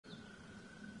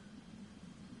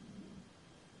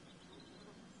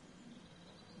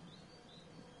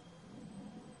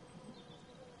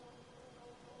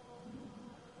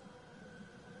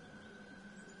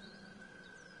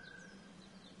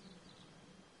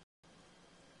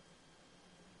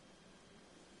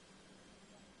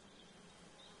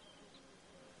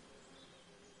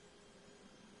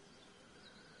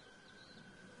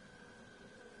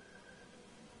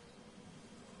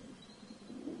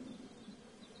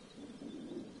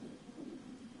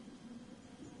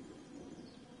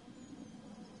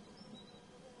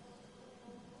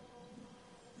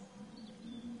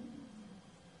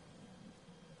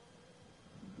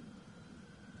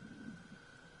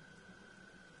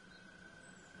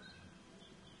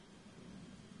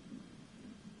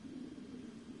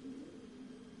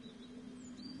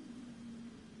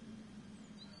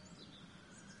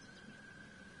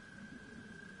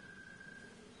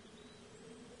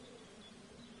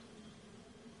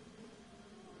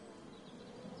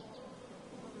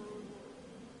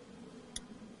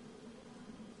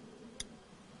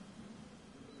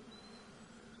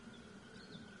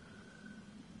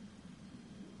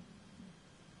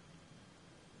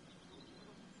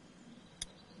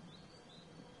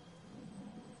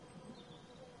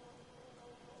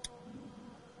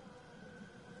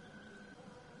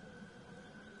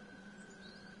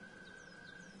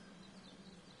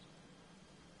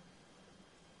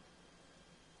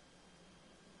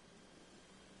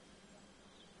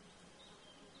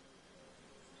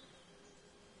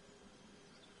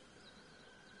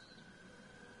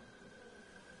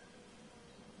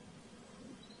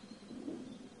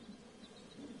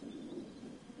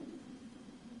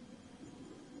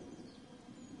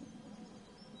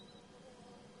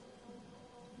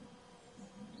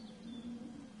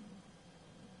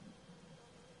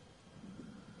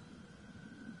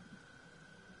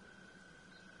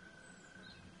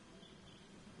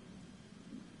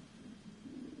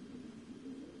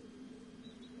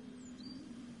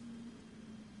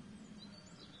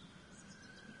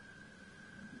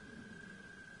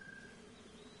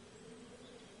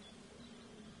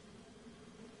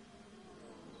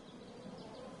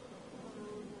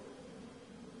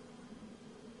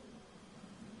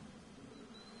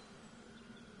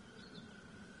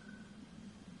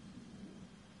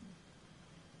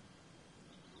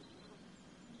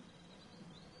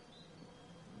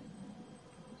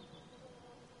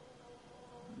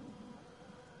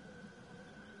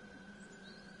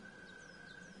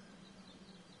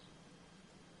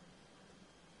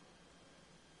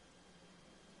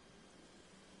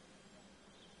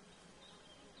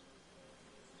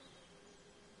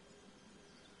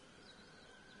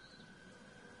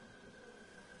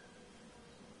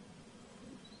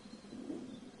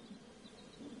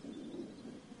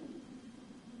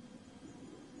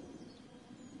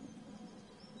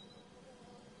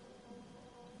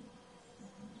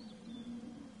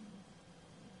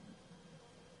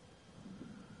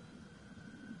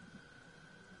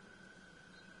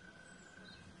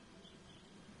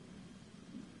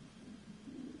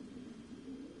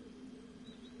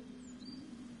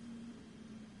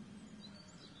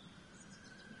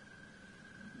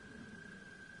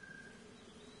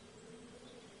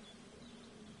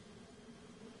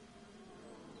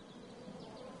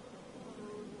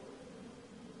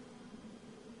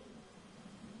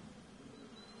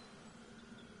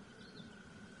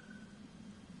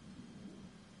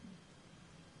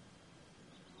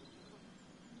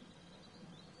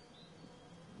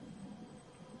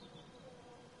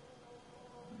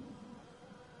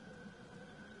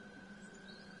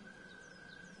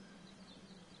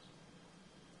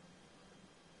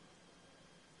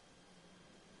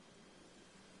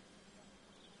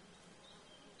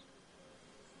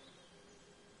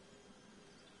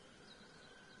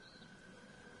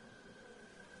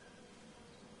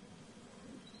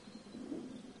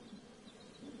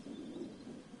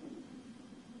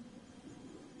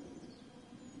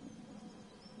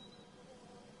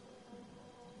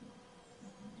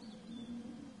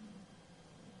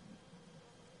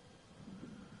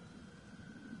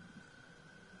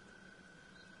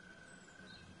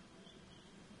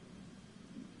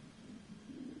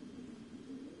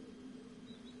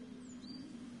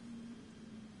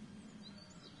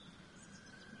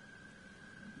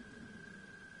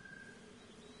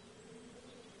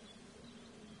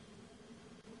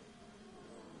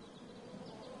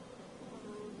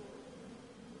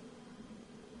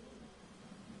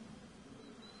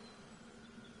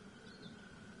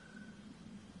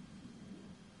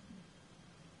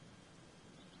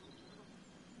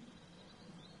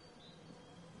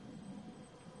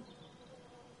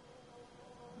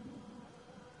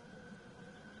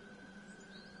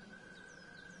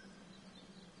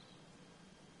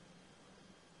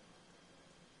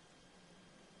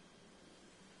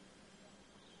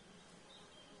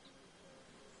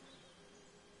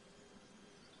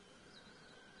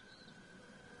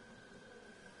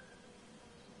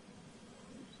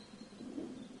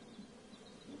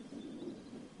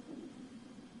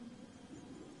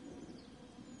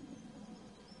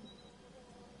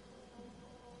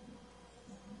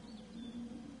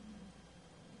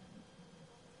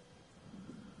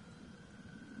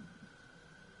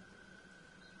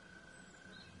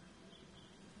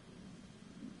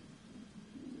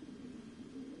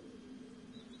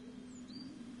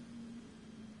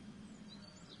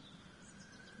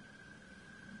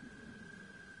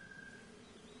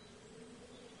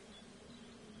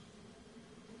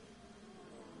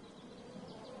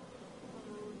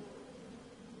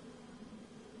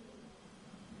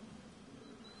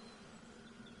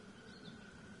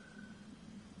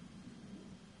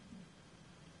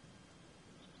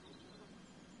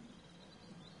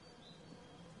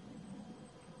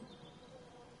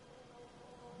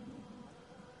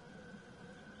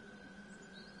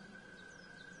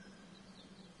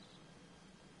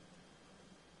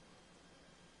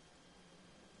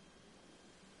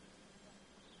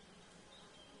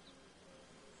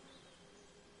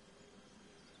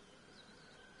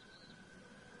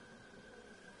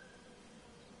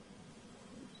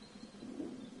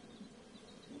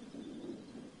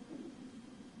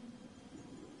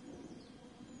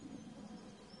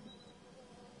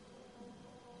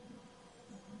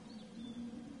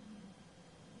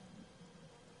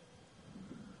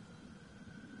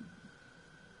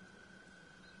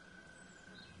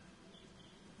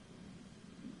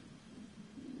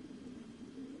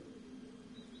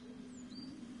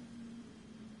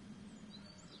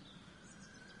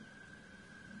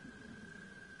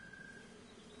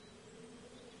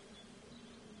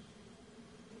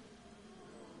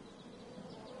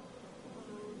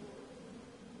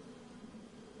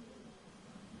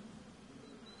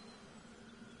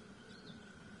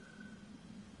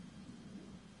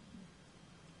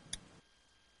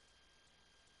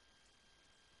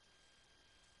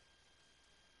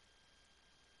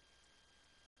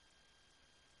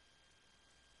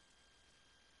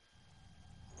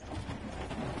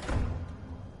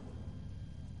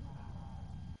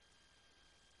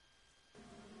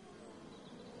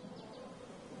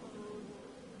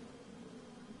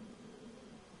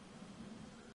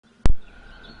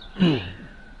Hey,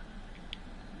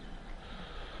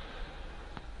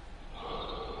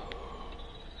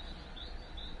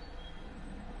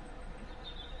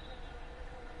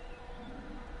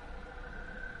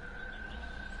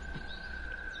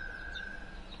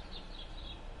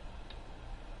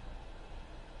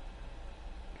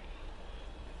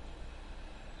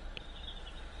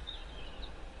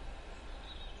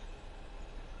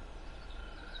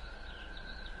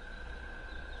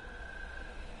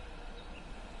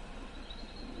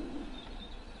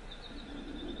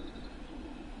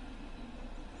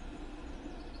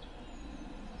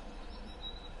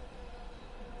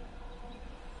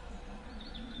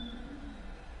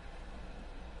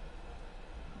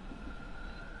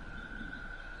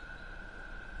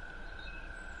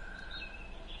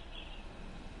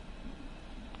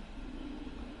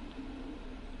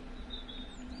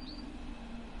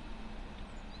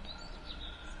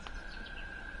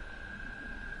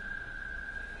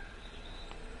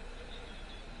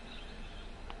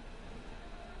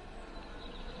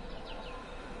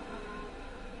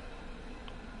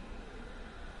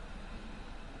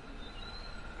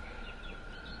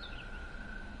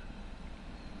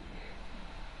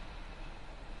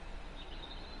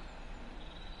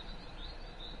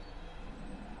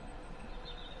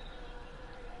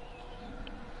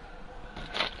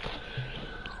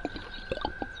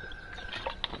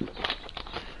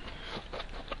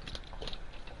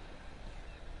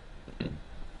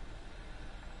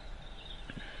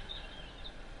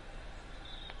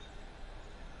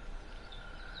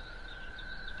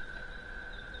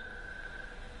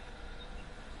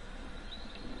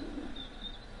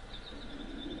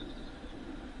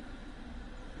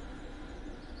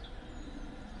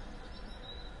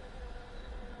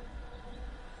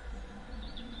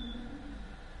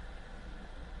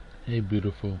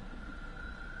 beautiful.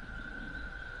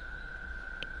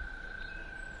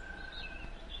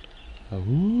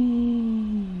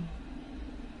 Ooh.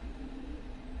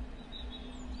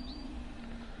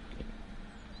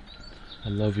 I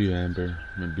love you, Amber,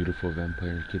 my beautiful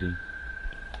vampire kitty.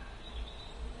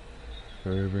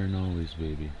 Forever and always,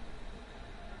 baby.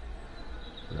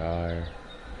 Rawr.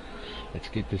 Let's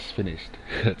get this finished.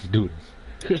 Let's do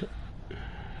this.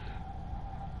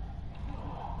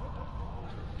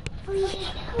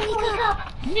 Wake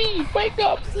up! Me, wake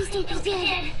up! Please don't be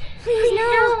dead. Please,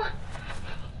 no!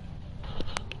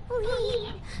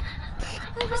 Please.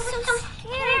 I was so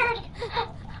scared.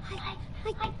 I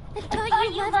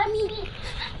thought you left me.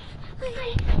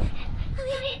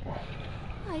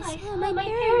 I saw my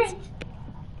parents.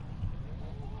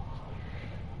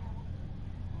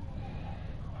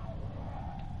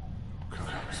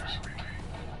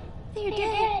 They're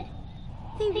dead.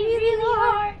 They really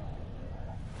are.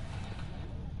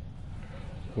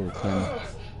 Poor Clemmy.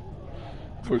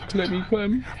 Poor Clemmy.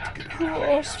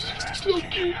 Oh, so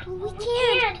cute. We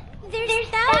can't. There's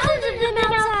thousands of them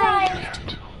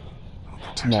outside.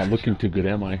 I'm not looking too good,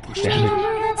 am I? No,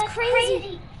 that's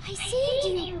crazy. I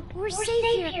saved you. We're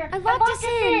safe here. I locked us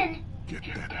in. Get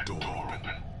that door open.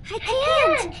 I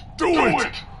can't. Do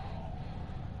it!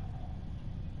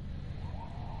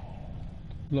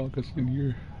 Lock us in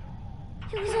here.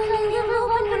 It was only a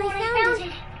little open when I found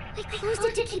it. I closed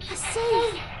it to keep us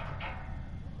safe.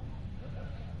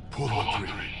 Pull on 3.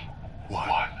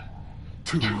 1,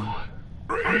 2,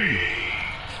 3.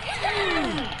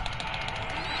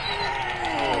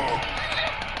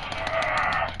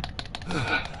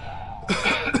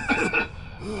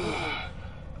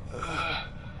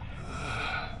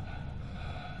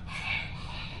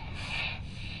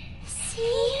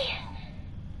 See?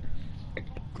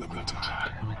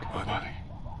 Clementine, my buddy.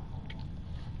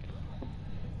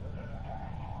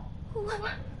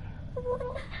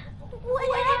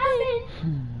 What happened?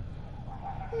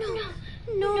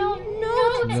 No.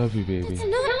 Love you, baby. It's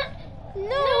not.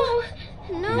 No.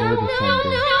 You're the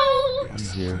thunder.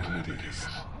 Yes, I'm here. Clementine it is.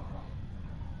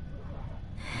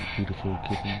 Beautiful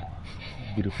kitten.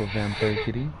 Beautiful vampire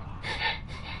kitty.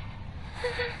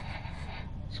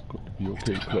 It's going to be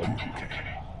okay, Clem. Okay.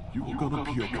 You're gonna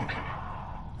be okay.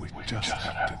 We just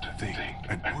have to think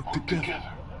and work together.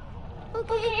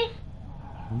 Okay.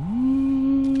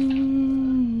 Ooh.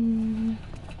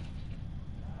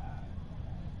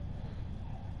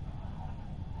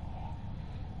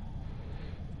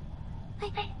 I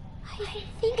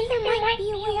think there might be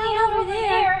a way out over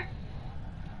there.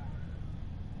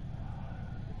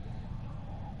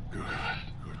 Good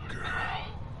girl.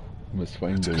 Must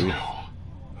find the way.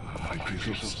 Might be a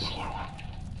little slower.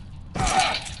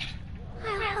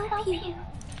 I'll help you.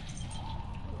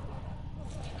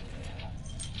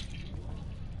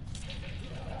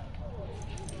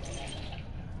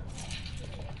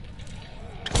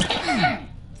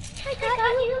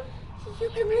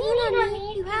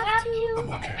 have to. I'm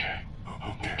okay.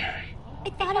 I'm okay. I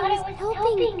thought I was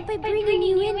helping by bringing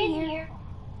you in here.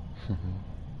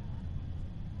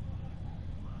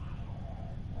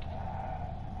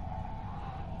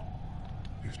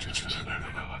 You just remember.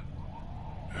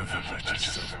 Never let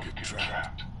yourself get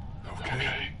trapped.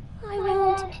 Okay? I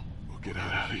won't. We'll get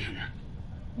out of here.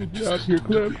 Get out here,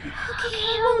 Clem. Okay,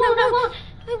 I won't.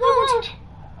 I won't.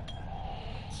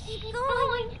 Keep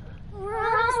going. We're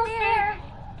almost there.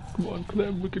 Come on,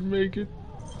 Clem, we can make it.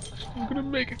 I'm gonna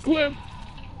make it, Clem.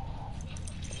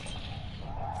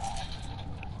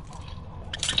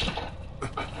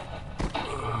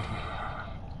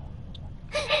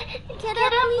 Get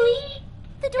up, Lee.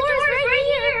 The door's right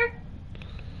here.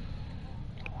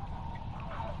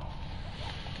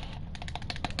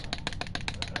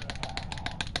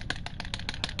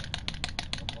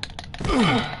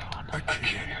 I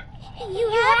can't. You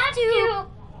have to.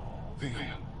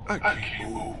 I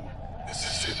can't move. This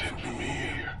is it for me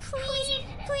here. Please,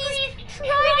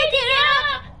 try to get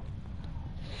up.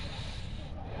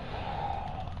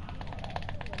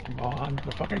 Come on,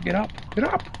 motherfucker, get up! Get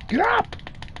up! Get up!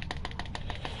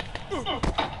 I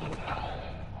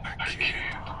can't.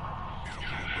 You don't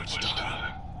have much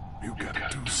time. You gotta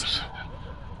do something.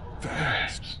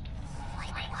 Fast.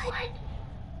 What?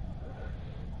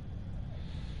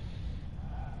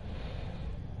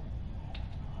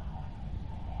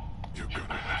 You're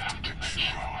gonna have to make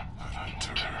sure I don't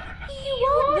turn. You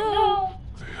won't know.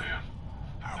 Then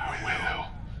I will.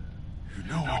 You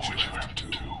know what you have to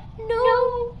do. No,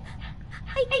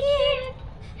 I can't.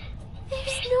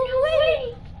 There's no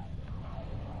way.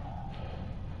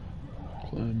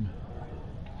 Clem.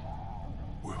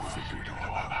 We'll figure it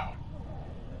all out.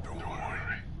 Don't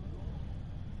worry.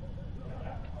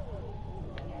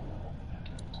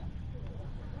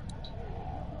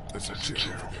 There's a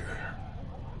chair over there.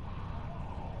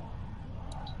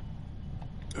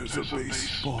 There's a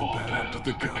baseball bat under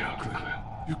the counter, Clem.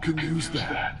 You can use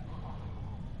that.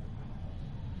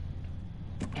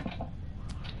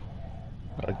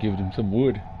 Gotta give them some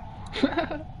wood.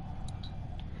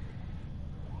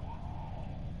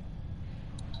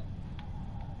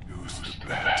 Use the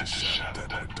bat to shut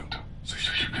that window so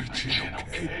you can reach in,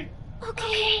 okay?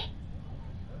 Okay.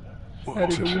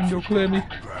 Out of the window, Clemmy.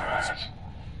 Fast.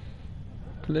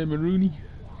 Clem and Rooney.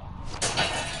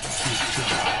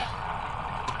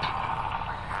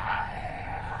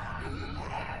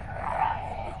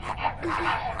 Good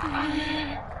job.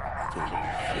 Don't be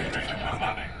afraid of the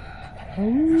money.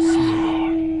 You're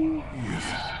smart. Yes.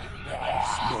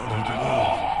 Smarter than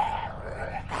all.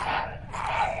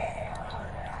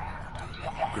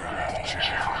 Grab the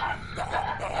chair.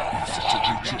 Use it to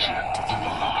reach it to the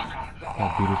lock.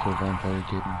 That beautiful vampire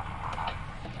kitten.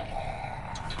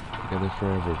 Together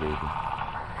forever, baby.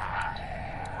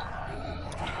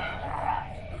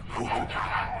 Open it.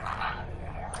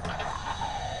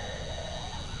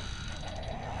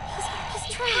 He's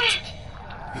trapped.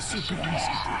 This will be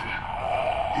easy then.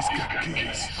 He's got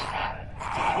keys.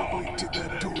 Probably to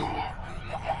that door.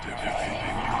 Everything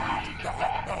they need.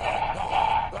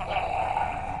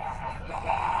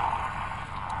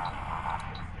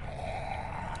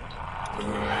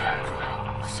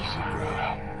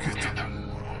 Get them.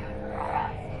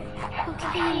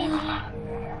 Okay.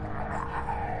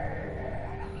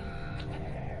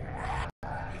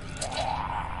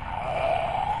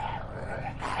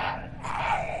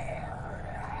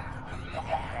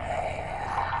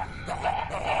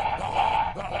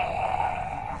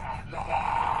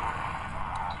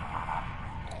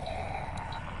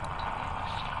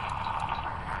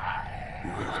 You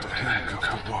have to handcuff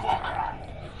the walker.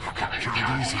 You can kill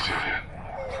it easy then.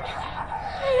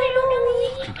 I don't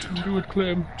know. Do it,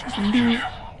 Clem. Just Do do it. it.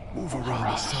 Move around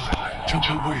the side. Jump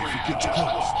away if he gets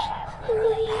close.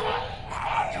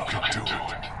 You can do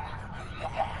it.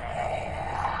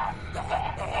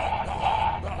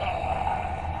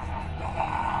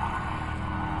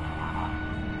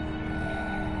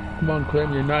 Come on,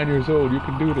 Clem, you're 9 years old. You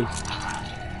can do this.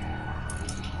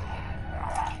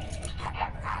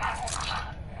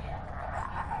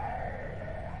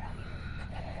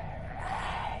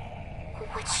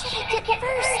 What should I get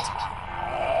first?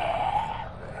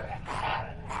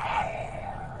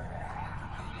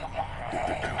 Get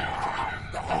the gun.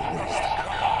 Always the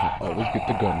gun. Always get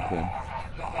the gun, Clem.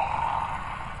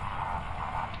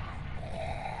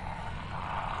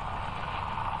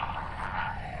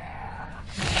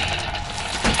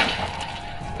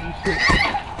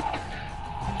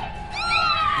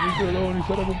 Leave her alone, you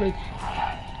son of a bitch.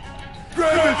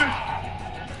 Grab it!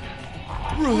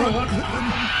 Run!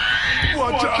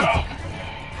 Watch out!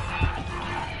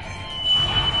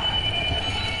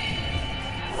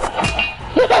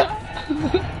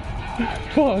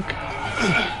 Fuck.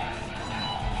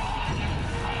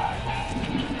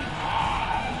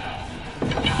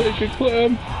 Take it,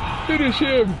 Clem. Finish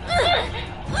him.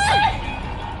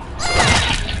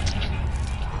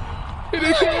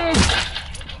 Finish him.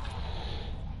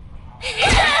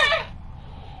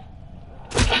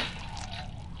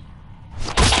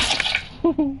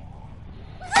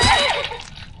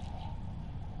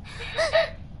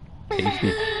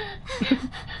 Tasty.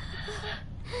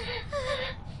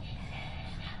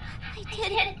 I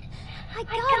did it. I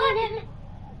got him.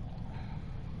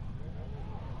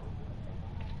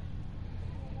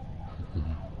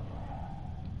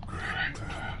 Great.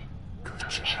 Good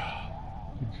job.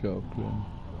 Good job, Clem.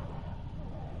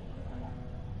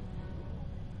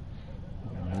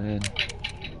 Oh, man.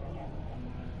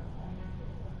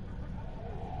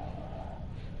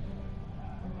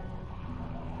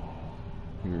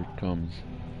 Here it comes.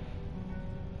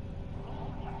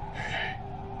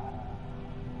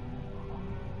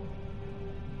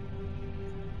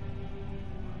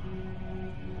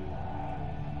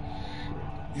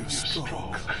 You're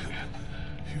strong.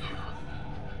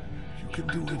 You can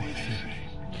do anything.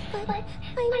 But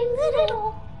I'm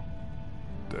little.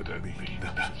 That means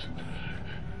nothing.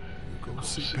 You're gonna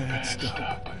see bad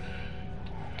stuff.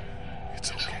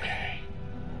 It's okay.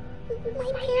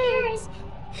 My parents.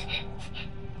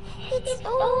 It's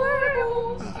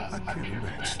horrible. I can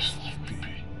imagine.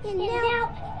 And now,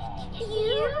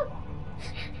 you?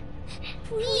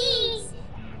 Please.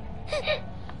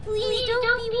 Please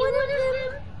don't be one of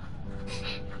them.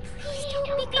 Please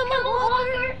don't become a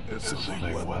walker. There's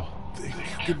only one thing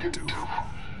you can do.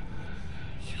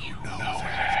 You know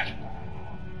that.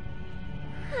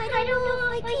 I don't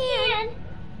know if I can.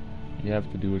 You have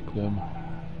to do it, Clem.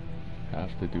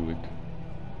 Have to do it.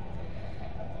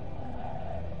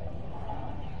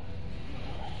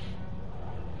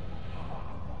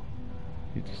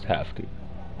 You just have to. You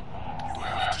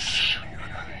have to show me,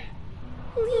 honey.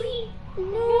 Please,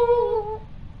 no.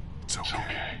 It's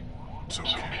okay. It's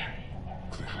okay.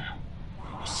 Clem, I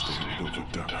was standing over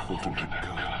Doc holding the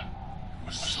gun. It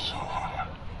was so hard.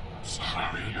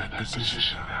 Sorry you're in that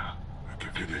position now.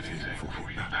 I'd give anything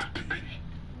for you not to be.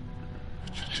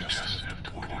 But you just have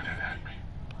to point it at me.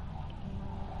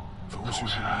 Close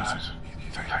your eyes.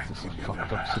 This is a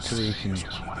fucked up situation. You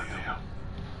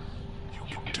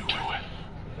can do it.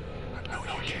 I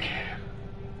know you can.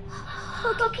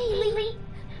 Okay, Lee.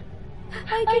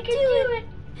 I can do it.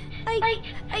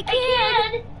 I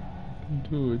can.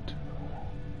 Do it.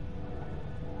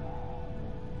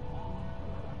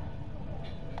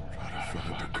 Try to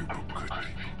find a group of good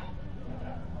people.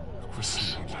 Look for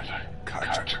someone like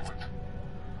Kaiser. You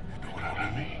know what I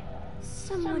mean?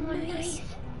 Someone nice.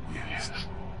 Yes.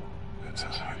 That's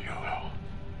how you know.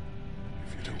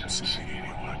 If you don't see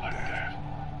anyone like that,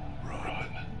 run.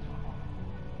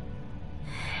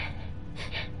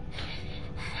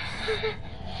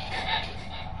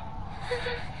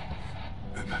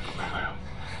 And then Clem.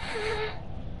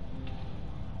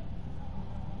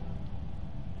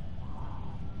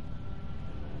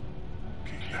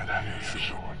 Keep that hair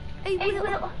short. I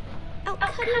will. I'll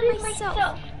cut it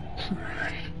myself.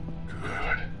 Great.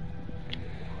 Good.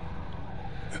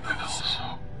 And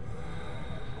also,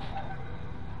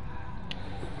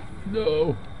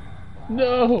 No.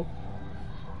 No.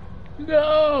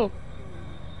 No.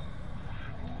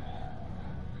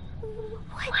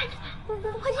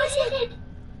 What is it?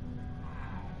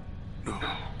 no,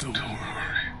 don't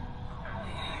worry.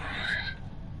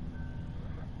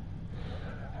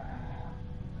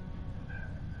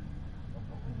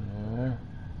 Alright.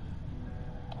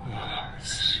 Oh. I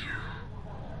miss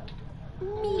you.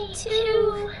 Me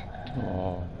too.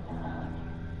 Oh.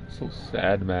 So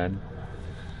sad, man.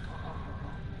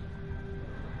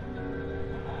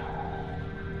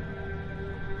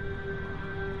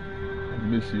 I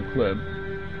miss you, Clem.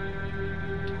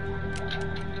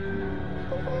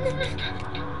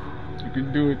 You can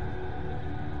do it.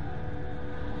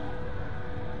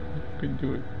 You can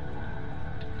do it.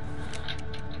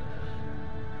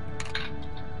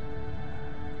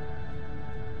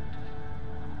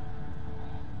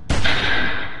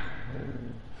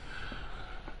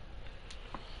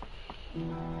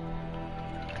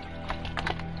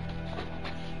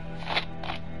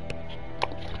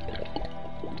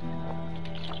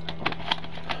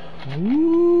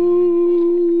 Ooh.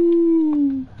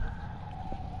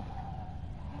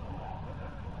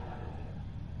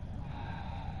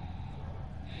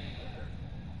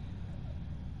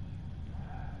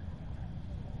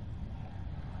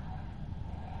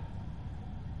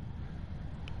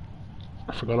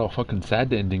 I forgot how fucking sad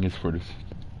the ending is for this.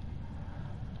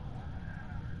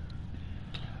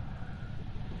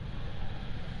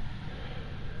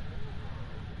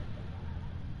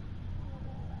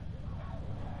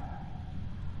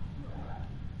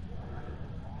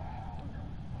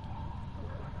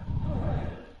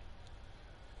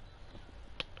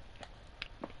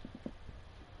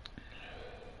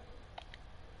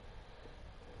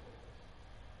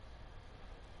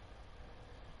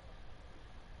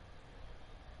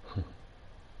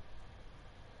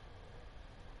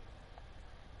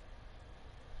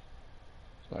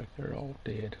 like they're all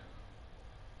dead.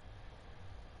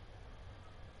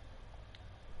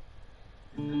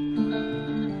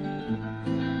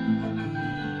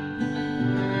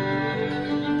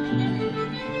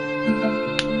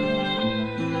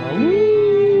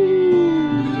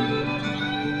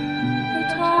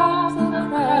 Atop the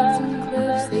crags and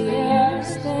cliffs, the air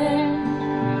is thin.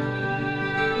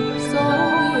 So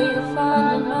we'll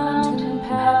find a mountain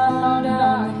path on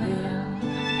down the hill.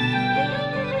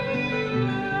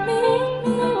 Meet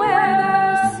me where the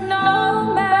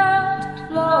snow melt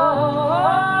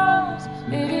flows.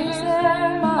 It is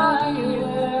there, my dear,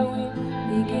 where we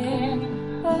begin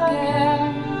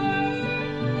again.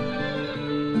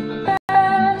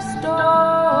 Bare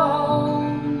stones,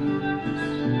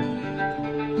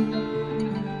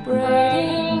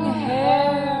 braiding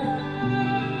hair.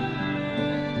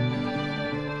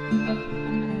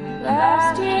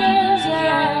 Last year's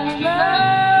antlers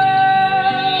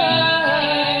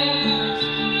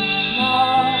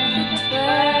mark the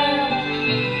trail.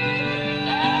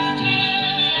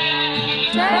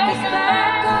 Take us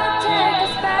back, oh, take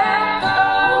us back,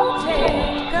 oh,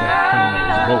 take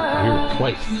Oh, I hear it us.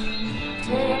 twice.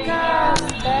 Take us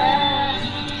back.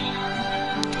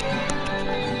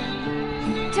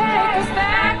 Take us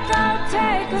back, oh,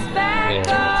 take us back,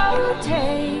 oh,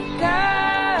 take us.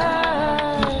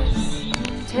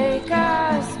 Take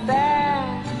us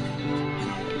back.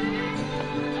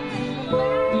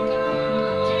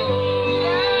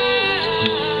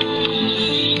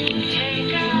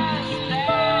 Take us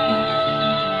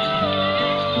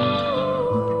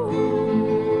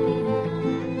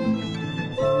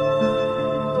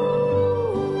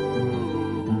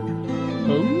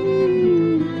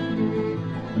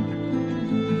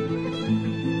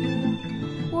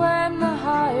When the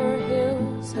higher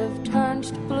hills have turned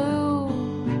to blue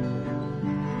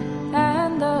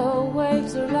and the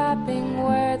waves are lapping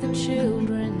where the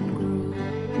children grew,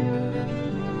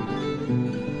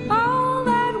 all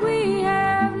that we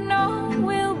have known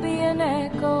will be an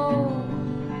echo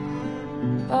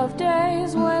of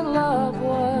days when love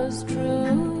was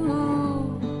true.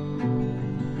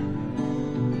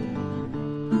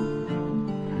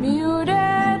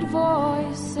 Muted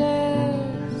voices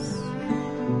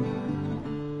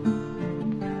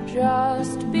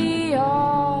just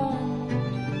beyond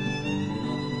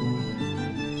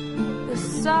the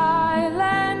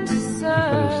silent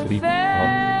surface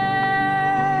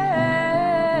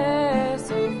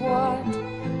of what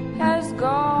has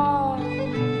gone.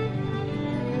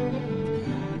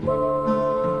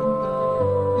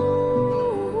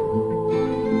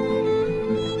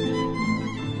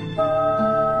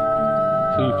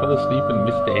 So you fell asleep and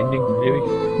missed the ending, really?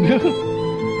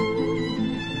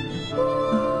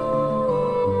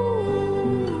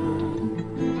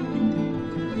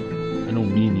 I know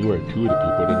me and you are two of the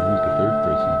people, then who's the third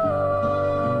person?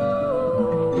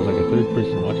 There's like a third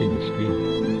person watching the screen.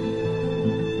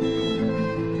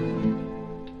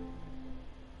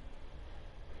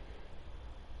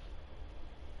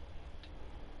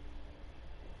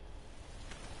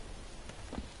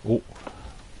 Oh.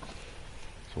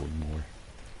 So more.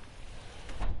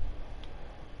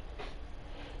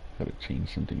 Gotta change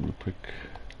something real quick.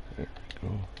 There we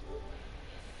go.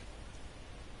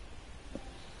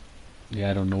 Yeah,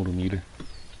 I don't know them either.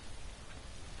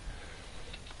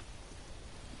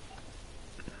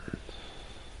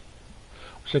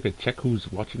 Wish I could check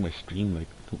who's watching my stream, like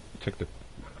check the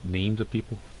names of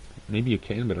people. Maybe you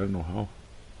can, but I don't know how.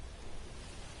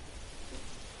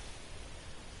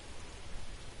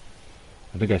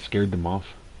 I think I scared them off.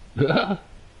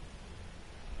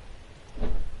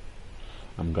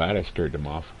 I'm glad I scared them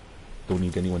off. Don't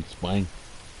need anyone spying.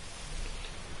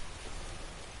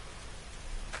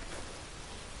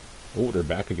 Oh, they're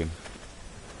back again.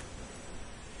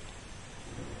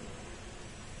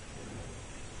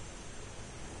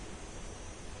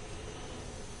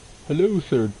 Hello,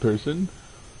 third person.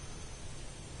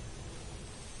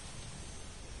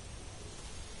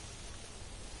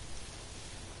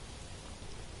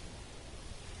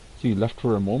 So you left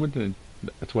for a moment and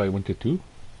that's why I went to 2?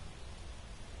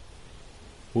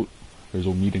 Oh, there's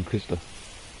Omid and Krista.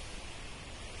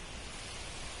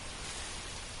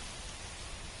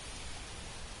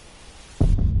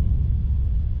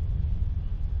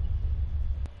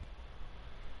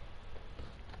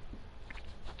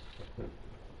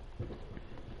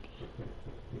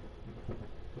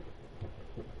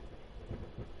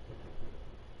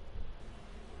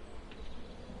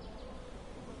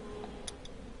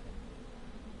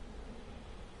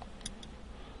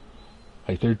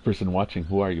 Hi, third person watching,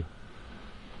 who are you?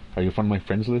 Are you from my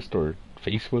friends list or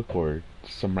Facebook or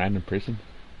some random person?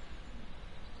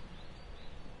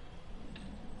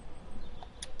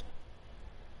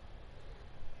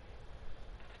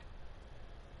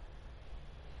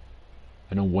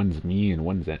 one's me and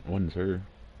one's her.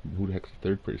 Who the heck's the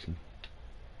third person?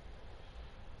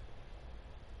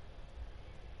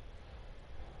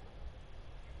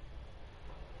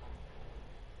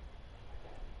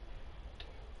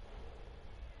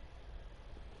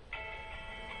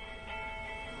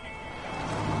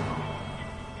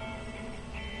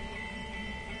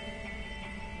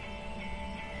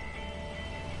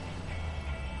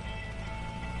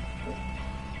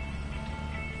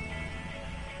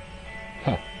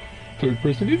 Huh. Third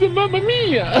person is a Mamma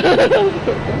Mia!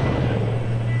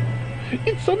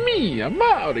 It's a Mia,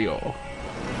 Mario!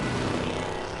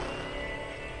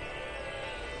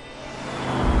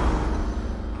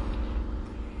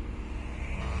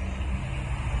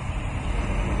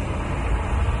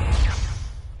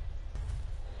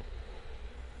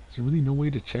 Is there really no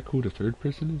way to check who the third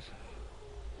person is?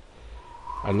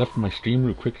 I left my stream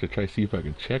real quick to try to see if I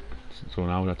can check, so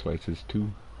now that's why it says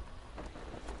 2.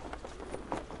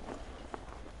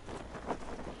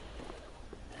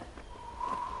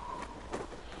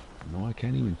 No, I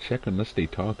can't even check unless they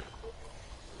talk.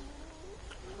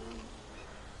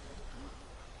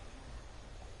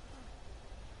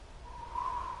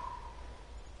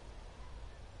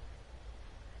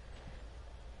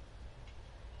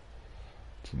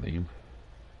 What's the name?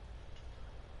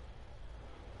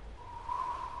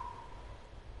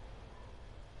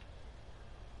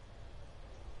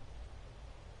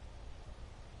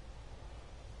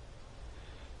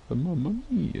 The Mamma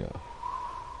Mia.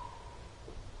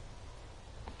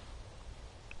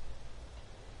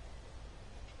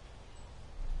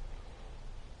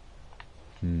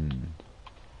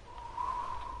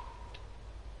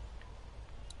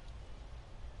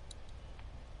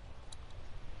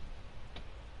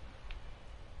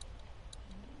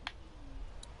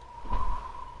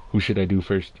 Who should I do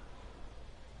first?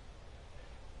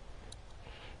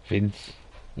 Vince,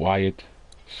 Wyatt,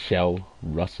 Shell,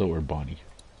 Russell, or Bonnie?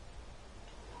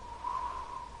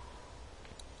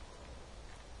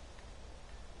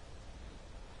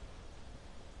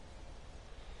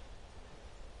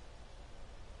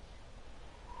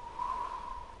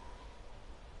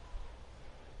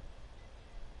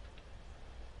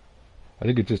 I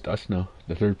think it's just us now.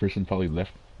 The third person probably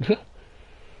left.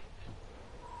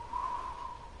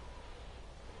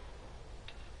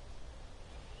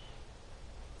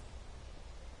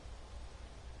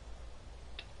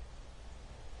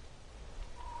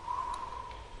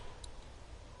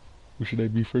 Who should I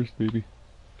be first, baby?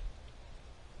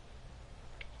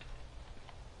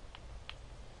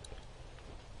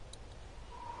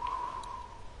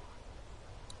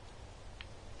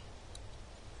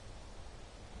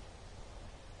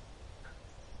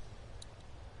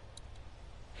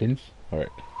 Vince? Alright.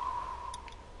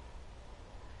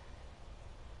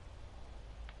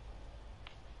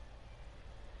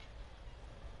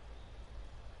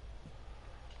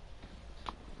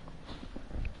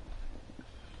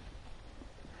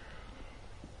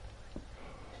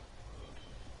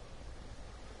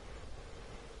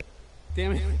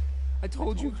 Damn it. I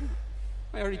told you.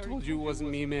 I already told you it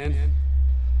wasn't me, man.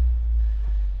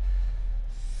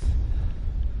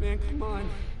 Man, come on.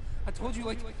 I told you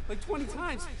like 20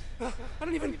 times. I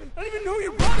don't even know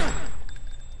your brother.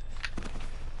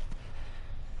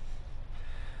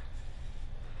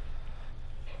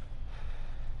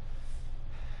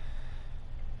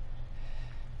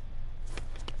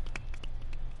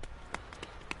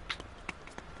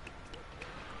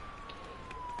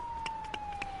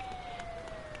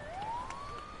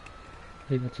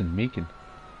 Hey, that's in Macon.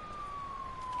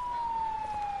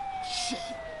 Shit.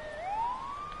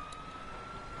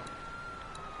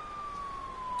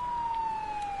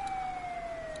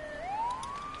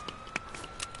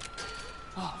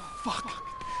 Oh, fuck.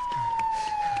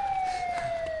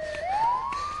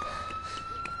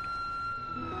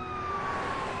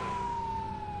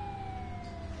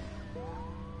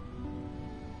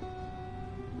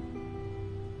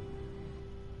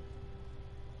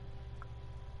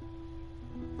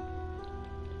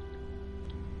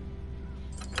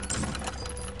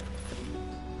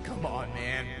 Come on,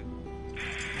 man.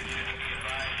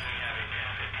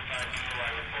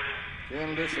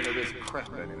 Can't listen to this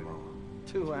crap anymore.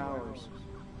 2 hours.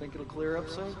 Think it'll clear up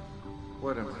soon?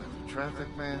 What am I, the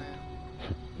traffic man?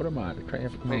 What am I, the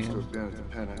traffic Supposed to man? have been at the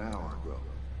pen an hour ago.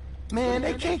 Man,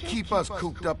 they can't keep us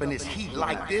cooped up in this heat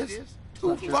like this.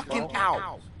 2 fucking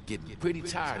hours. Getting pretty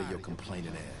tired of your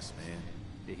complaining ass, man.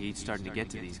 The heat's starting to get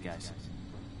to these guys.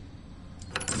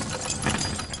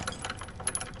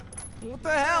 What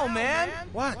the hell, man?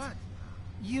 What?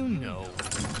 You know.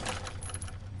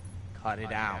 Cut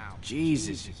it out.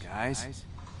 Jesus, you guys.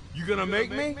 You gonna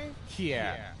make me?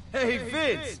 Yeah. Hey,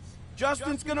 Vince!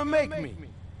 Justin's gonna make me.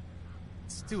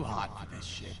 It's too hot for this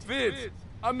shit. Vince,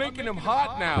 I'm making him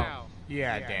hot now.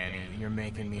 Yeah, Danny, you're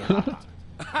making me hot.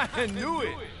 I knew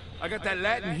it. I got that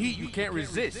Latin heat you can't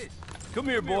resist. Come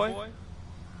here, boy.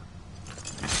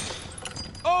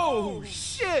 Oh,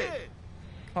 shit!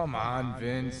 Come on,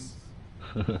 Vince.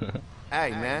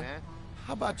 Hey, man.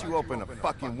 How about you open a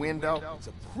fucking window? It's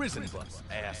a prison bus,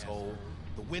 asshole.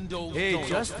 The windows Hey, don't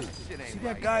Justin, see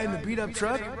that guy in the beat-up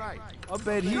truck? I'll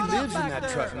bet he lives in that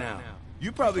truck now.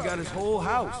 You probably got his whole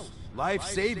house. Life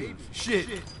savings. Shit,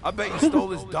 I bet you stole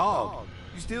his dog.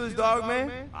 You steal his dog,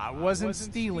 man? I wasn't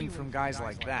stealing from guys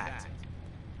like that.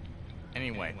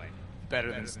 Anyway,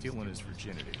 better than stealing his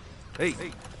virginity. Hey,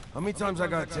 how many times I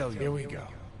gotta tell you? Here we go.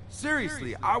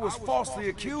 Seriously, I was falsely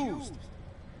accused.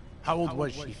 How old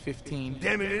was she, 15?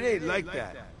 Damn it ain't like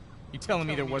that. You telling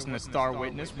me there wasn't a star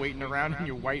witness waiting around in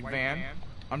your white van?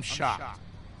 I'm shocked.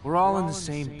 We're all in the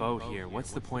same boat here.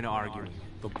 What's the point of arguing?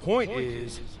 The point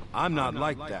is, I'm not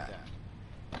like that.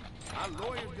 Our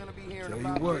lawyer's gonna be hearing Tell you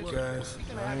about what, this. guys,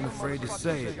 I ain't afraid to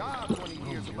say it.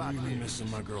 I'm really missing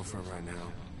my girlfriend right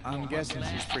now. I'm guessing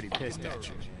she's pretty pissed at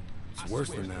you. It's worse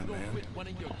than that, man.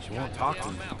 She won't talk to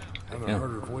me. Haven't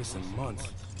heard her voice in months.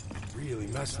 Really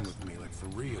messing with me, like for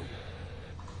real.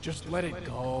 Just let it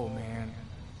go, man.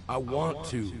 I want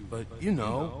to, but you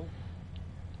know,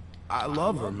 I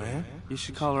love her, man. You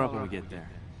should call her up when we get there.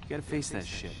 You gotta face that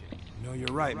shit. No,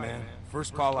 you're right, man.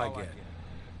 First call I get.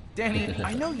 Danny,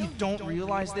 I know you don't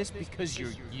realize this because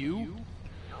you're you,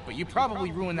 but you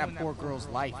probably ruined that poor girl's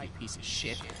life, you piece of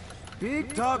shit.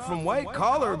 Big talk from White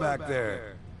Collar back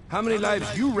there. How many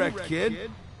lives you wrecked,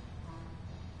 kid?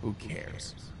 Who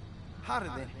cares? Hotter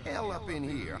than hell up in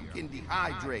here. I'm getting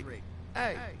dehydrated.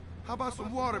 Hey, how about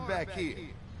some water back here?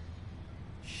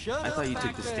 I thought you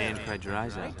took the stand and cried your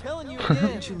eyes out. telling you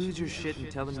Didn't you lose your shit and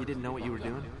tell them you didn't know what you were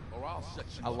doing?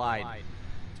 I lied.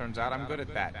 Turns out I'm good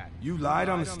at that. You lied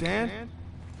on the stand?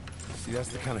 See, that's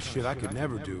the kind of shit I could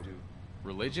never do.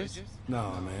 Religious?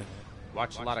 Nah, man.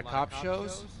 Watch a lot of cop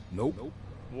shows? Nope.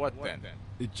 What then?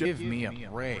 It Give me a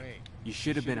break. You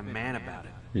should have been a man about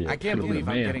it. Yeah, I can't should've been believe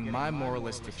a I'm man. getting my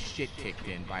moralistic shit kicked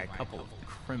in by a couple of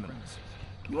criminals.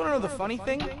 You wanna know the funny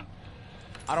thing?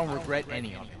 I don't regret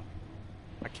any of it.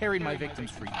 I carried my victims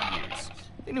for years.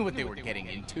 They knew what they were getting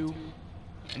into.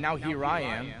 And now here I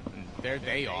am, and there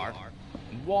they are.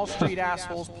 And Wall Street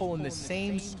assholes pulling the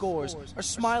same scores are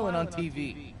smiling on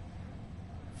TV.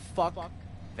 Fuck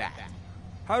that.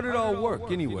 How did it all work,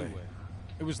 anyway?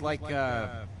 It was like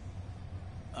a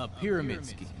pyramid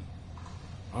scheme.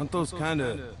 Aren't those kind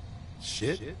of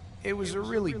shit? It was a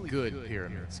really good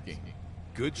pyramid scheme.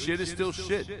 Good shit is still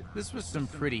shit. This was some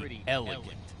pretty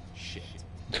elegant shit.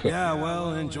 Yeah,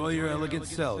 well, enjoy your elegant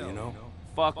cell, you know?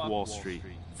 Fuck Wall Street.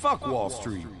 Fuck Wall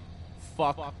Street.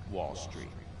 Fuck Wall Street.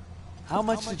 How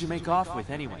much did you make off with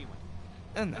anyway?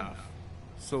 Enough.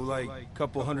 So, like,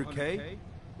 couple $100K?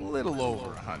 A little over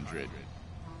 100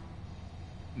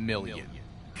 million.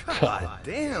 God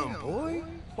damn, boy.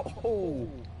 Oh,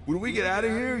 when we get out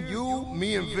of here, you,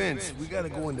 me, and Vince, we gotta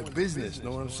go into business,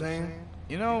 know what I'm saying?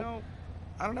 You know,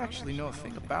 I don't actually know a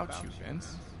thing about you,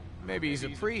 Vince. Maybe he's a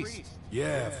priest.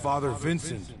 Yeah, Father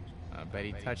Vincent. I bet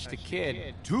he touched a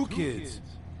kid. 2 kids.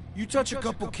 You touch a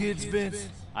couple kids, Vince?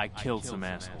 I killed some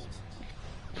assholes.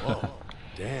 Whoa,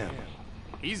 damn.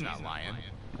 He's not lying.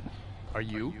 Are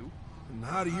you? And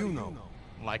how do you know?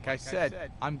 Like I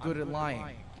said, I'm good at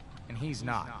lying. And he's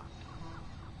not.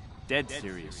 Dead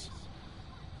serious.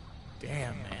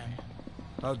 Damn, man.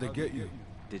 How'd they get you?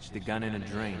 Ditched the gun in a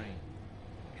drain.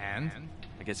 And?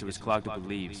 I guess it was clogged up with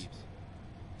leaves.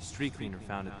 Street cleaner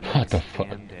found it the What the next fuck?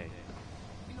 damn day.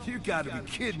 You gotta be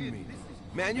kidding me.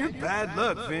 Man, you're bad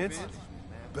luck, Vince.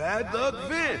 Bad luck,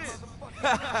 Vince.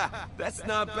 That's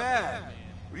not bad.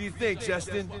 What do you think,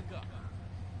 Justin?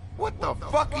 What the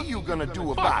fuck are you gonna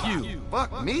do about it? you.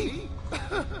 Fuck me?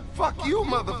 Fuck you,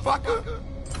 motherfucker.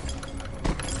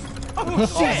 Oh,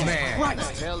 shit! Man. What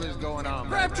the hell is going on?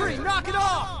 Crabtree, knock it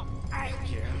off!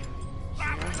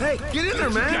 Hey, get in there,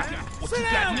 man. Sit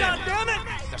down,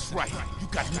 goddammit! That's right. You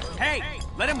got to. Hey,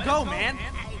 let him go, man.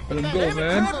 Let him go,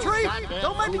 man. Crabtree,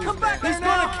 don't make me come back there He's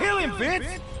now! gonna kill him,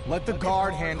 Vince. Let the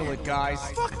guard handle it, guys.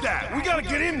 Fuck that. We gotta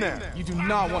get in there. You do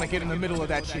not want to get in the middle of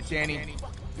that shit, Danny.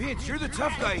 Vince, you're the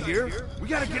tough guy here. We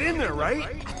gotta get in there,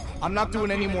 right? I'm not doing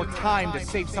any more time to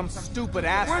save some stupid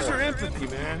asshole. Where's your empathy,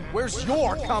 man? Where's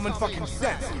your common fucking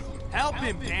sense? Help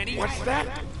him, Danny. What's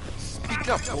that? Speak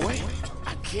up, boy.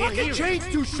 I can't. Fucking chain's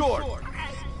too short.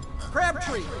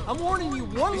 Crabtree, I'm warning you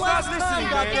one He's last not time,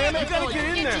 listening, man. goddammit! You gotta get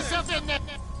in there.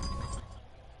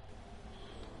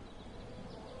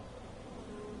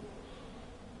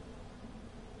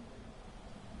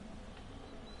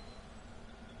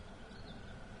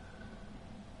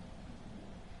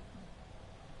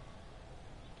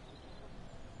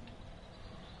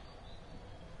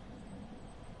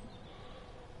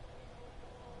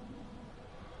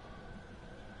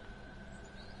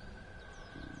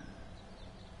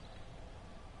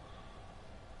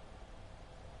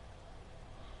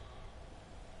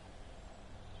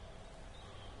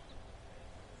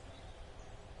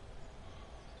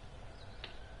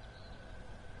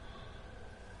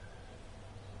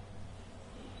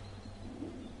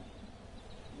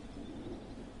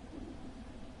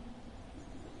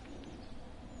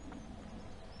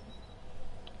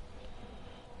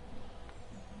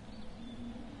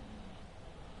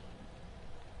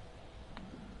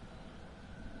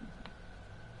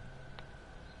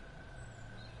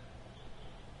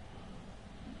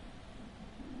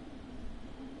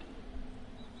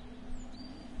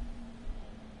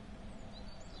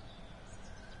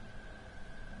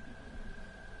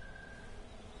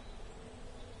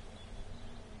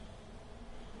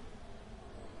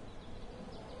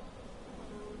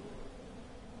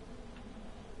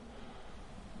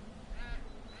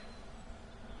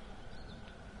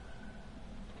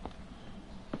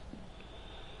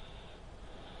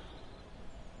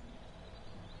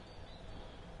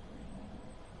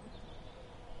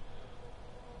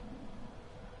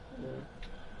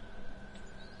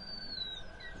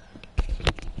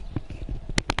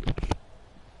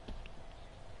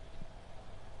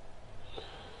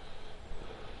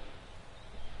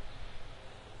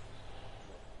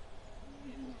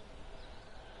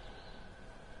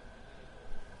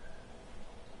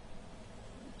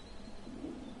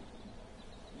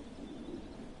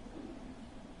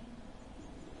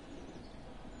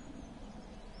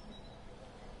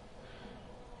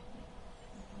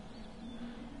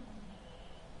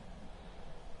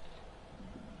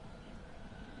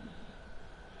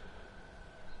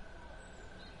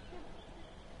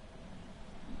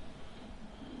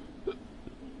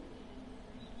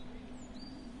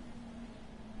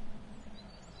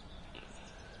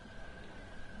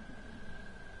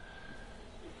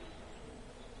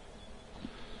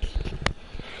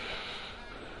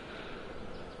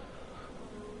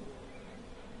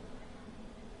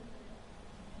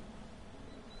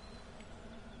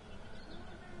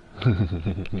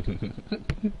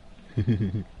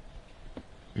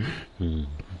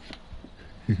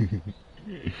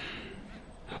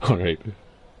 All right.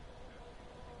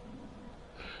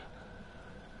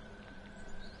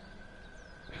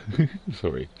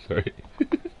 Sorry.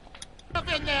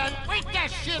 Up in there and wake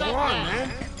that shit Come up, on, man.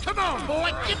 man. Come on,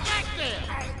 boy, get back there.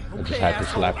 I just had to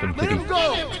slap him Let pretty. him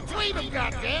go. Get in between them,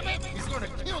 goddammit. He's gonna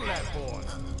kill that boy.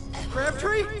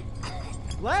 Crabtree?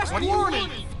 Last What do you warning.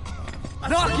 mean?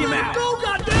 Knock him out. Go,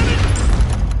 goddammit.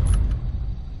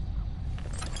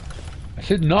 I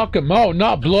said knock him out,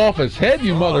 not blow off his head,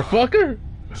 you motherfucker!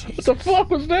 What the fuck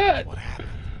was that?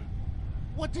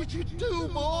 What did you do,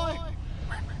 boy?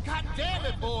 God damn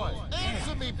it, boy.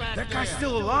 Answer me back That there. guy's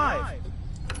still alive.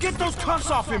 Get those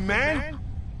cuffs off him, man.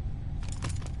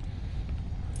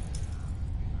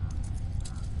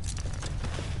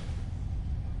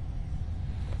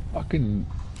 Fucking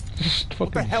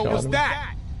What the hell shot was him.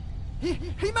 that? He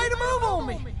made a move on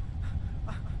me.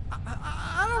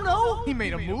 I don't know. He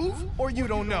made a move, or you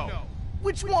don't know?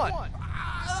 Which one?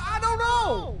 I don't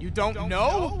know. You don't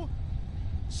know?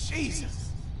 Jesus.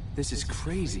 This is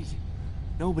crazy.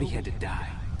 Nobody had to die.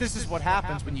 This is what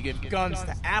happens when you give guns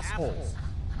to assholes.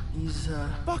 He's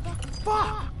Fuck.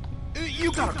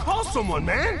 You gotta call someone,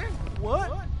 man.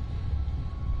 What?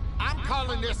 I'm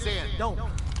calling this in.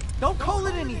 Don't call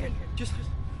it in here.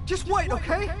 Just wait,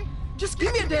 okay? Just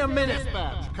give me a damn minute.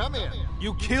 Dispatch, come in.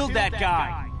 You killed that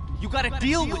guy. You gotta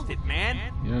deal with it, man.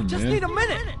 Yeah, Just man. need a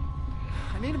minute.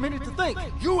 I need a minute to think.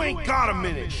 You ain't got a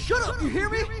minute. Shut up, you hear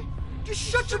me? Just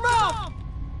shut your mouth.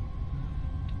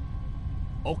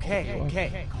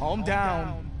 Okay. Calm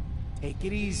down. Take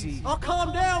it easy. I'll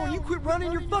calm down when you quit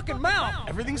running your fucking mouth.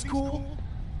 Everything's cool.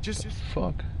 Just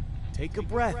Fuck. take a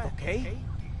breath, okay?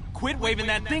 Quit waving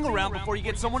that thing around before you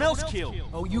get someone else killed.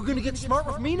 Oh, you gonna get smart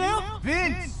with me now?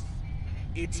 Vince!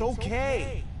 It's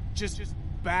okay. Just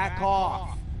back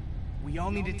off. We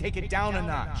all need to take it down a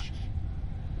notch.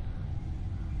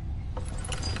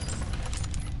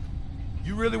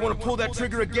 You really want to pull that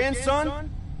trigger again, son?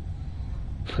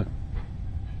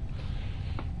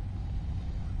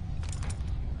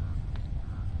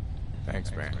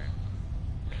 Thanks, man.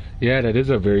 Yeah, that is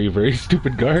a very, very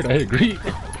stupid guard. I agree.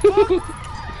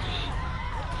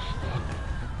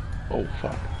 Oh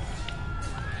fuck.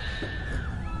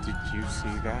 Did you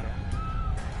see that?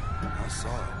 I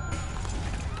saw it.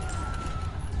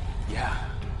 Yeah.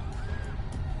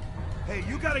 Hey,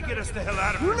 you gotta get us the hell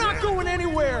out of here. We're not going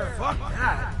anywhere. Fuck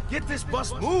that. Get this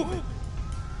bus moving.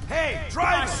 Hey,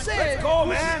 drive. Let's go,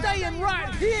 man. We're staying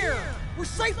right here. We're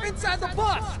safe inside the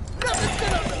bus. Nothing's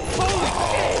gonna. Holy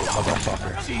shit!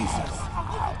 Motherfucker. Jesus.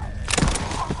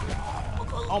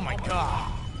 Oh my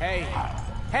god.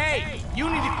 Hey, you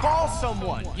need to call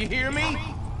someone. You hear me?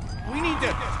 We need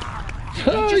to...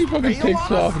 Oh, he fucking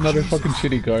takes off another fucking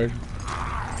shitty guard.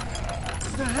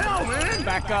 What the hell, man?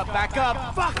 Back up.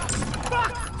 Fuck!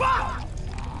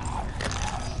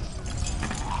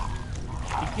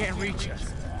 He can't reach us.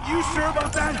 You sure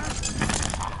about that?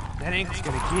 That ankle's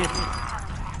gonna give.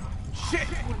 Shit,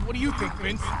 what do you think,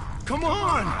 Vince? Come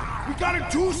on! We gotta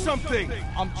do something!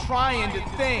 I'm trying to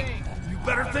think. You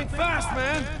better think fast,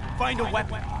 man! Find a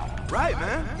weapon. Right,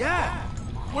 man? Yeah!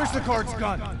 Where's the guard's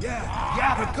gun?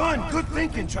 Yeah, the gun! Good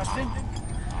thinking, Justin!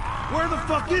 Where the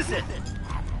fuck is it?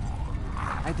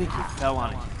 I think he fell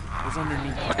on it. It was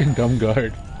underneath. Fucking dumb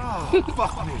guard. Oh,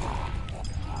 fuck me.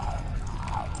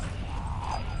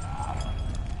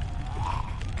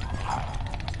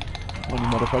 Money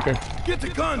motherfucker. Get the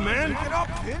gun, man! Get up,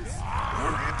 Vince!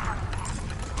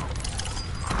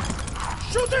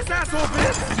 Shoot this asshole,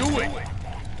 Vince! Do it.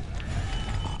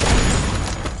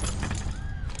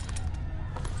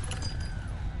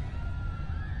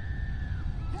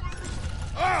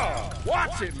 Oh,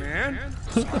 watch it, man!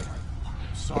 What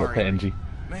a Sorry. pansy.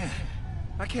 Man,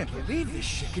 I can't believe this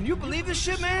shit. Can you believe this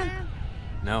shit, man?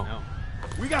 No.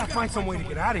 We gotta find some way to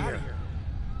get out of here.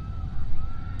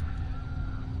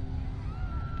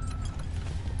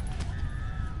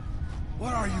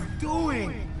 What are you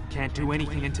doing? Can't do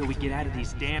anything until we get out of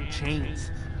these damn chains.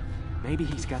 Maybe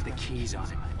he's got the keys on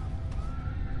him.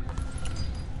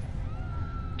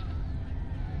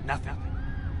 Nothing.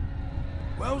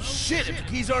 Well, shit, if the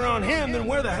keys aren't on him, then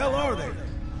where the hell are they?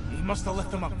 He must have left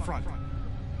them up front.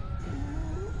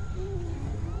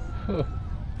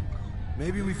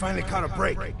 Maybe we finally caught a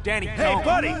break. Danny, Hey, no.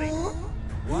 buddy!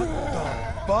 What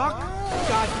the fuck?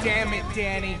 God damn it,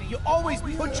 Danny. You always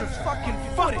put your fucking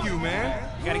foot Fuck in. you, man!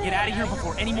 We gotta get out of here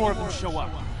before any more of them show up.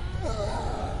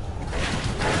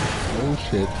 Oh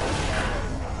shit.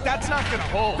 That's not gonna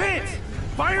hold. Vince!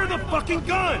 Fire the fucking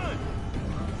gun!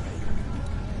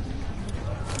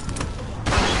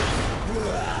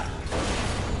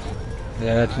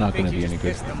 Yeah, that's not going to be any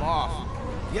good. Pissed them off.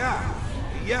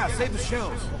 Yeah, save the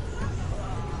shells.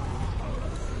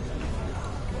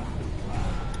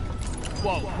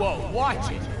 Whoa,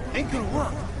 watch it. Ain't gonna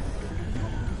work.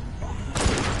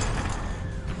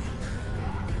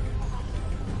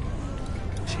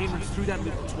 Chambers threw that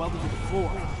loop 12 into the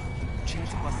floor.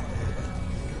 Chance of us.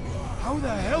 How the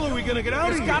hell are we gonna get out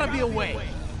of There's here? gotta be a way.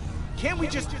 Can't we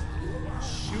just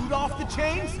shoot off the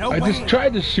chains? No I way. just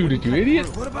tried to shoot it, you idiot.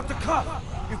 What about the cuff?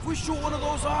 If we shoot one of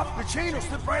those off, the chain will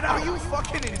slip right out. Are you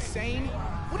fucking insane?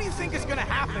 What do you think is gonna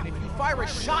happen if you fire a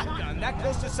shotgun that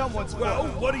close to someone's Well,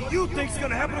 foot? what do you think's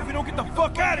gonna happen if we don't get the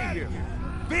fuck out of here?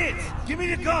 Vince, give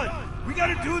me the gun. We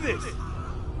gotta do this.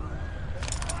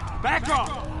 Back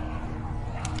off!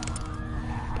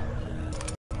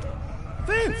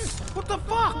 Vince, what the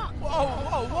fuck?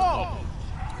 Whoa.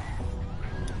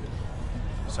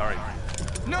 Sorry.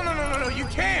 No, you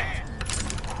can't!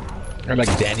 I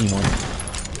like Danny more.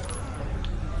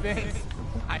 Vince,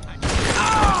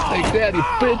 Like Daddy,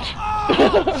 bitch.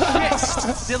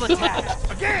 Still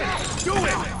attached. Again, do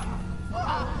it.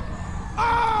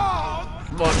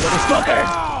 Come on, motherfucker.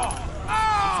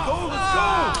 Let's go.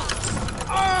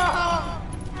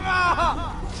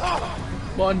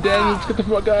 Come on, Danny, let's get the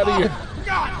fuck out of here.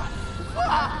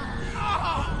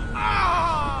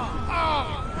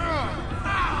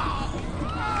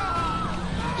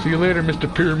 See you later, Mr.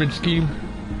 Pyramid Scheme.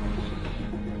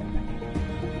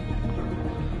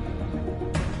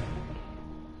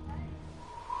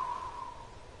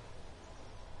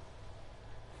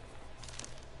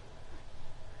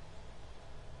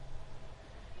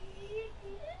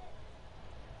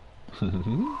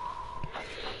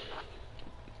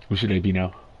 Who should I be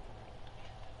now?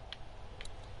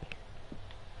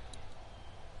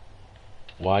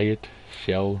 Wyatt,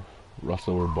 Shell,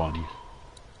 Russell, or Bonnie?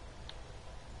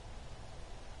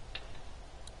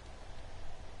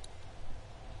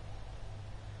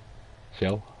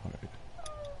 Shell? Alright.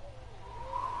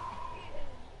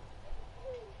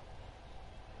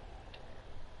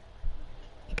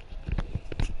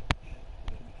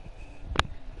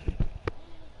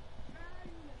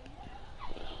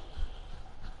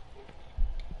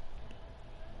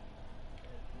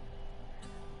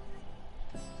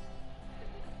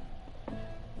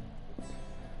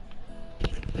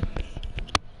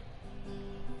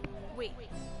 Wait.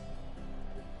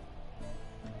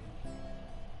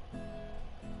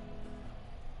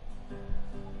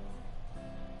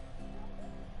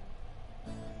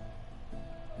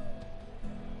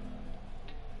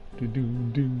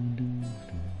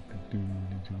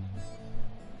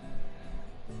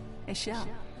 Hey, Shell,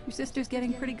 your sister's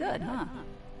getting pretty good, huh?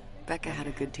 Becca had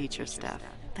a good teacher, Steph.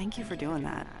 Thank you for doing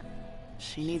that.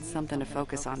 She needs something to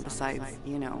focus on besides,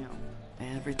 you know,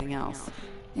 everything else.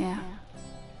 Yeah.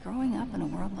 Growing up in a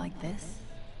world like this,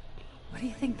 what do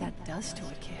you think that does to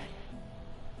a kid?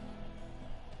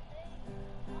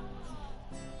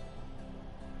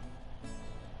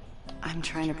 I'm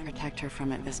trying to protect her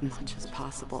from it as much as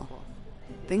possible.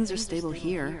 Things are stable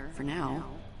here, for now.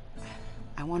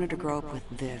 I want her to grow up with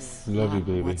this. Love you,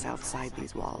 baby. What's outside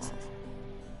these walls.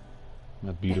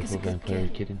 My beautiful Becca's a good vampire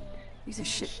kid. kitten. These are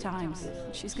shit times.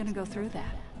 She's gonna go through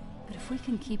that. But if we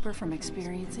can keep her from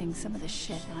experiencing some of the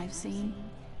shit I've seen...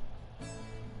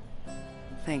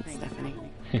 Thanks, Stephanie.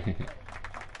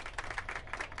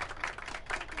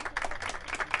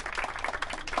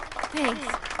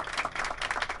 Thanks.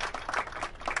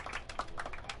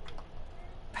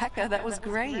 Becca, that was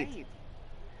great.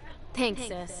 Thanks,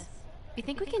 sis. You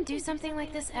think we can do something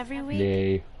like this every week?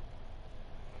 Yay.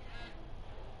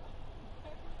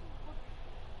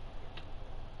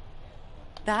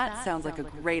 That sounds like a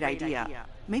great idea.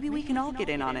 Maybe we can all get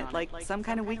in on it, like some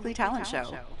kind of weekly talent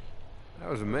show. That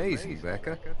was amazing,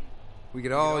 Becca. We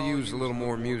could all use a little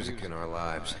more music in our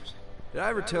lives. Did I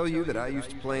ever tell you that I used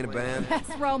to play in a band? Yes,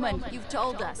 Roman, you've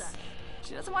told us.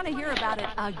 She doesn't want to hear about it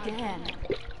again.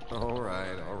 All right.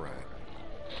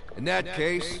 In that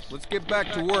case, let's get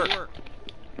back to work.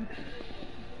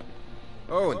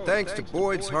 Oh, and thanks to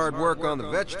Boyd's hard work on the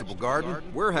vegetable garden,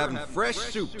 we're having fresh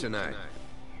soup tonight.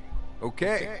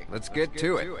 Okay, let's get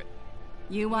to it.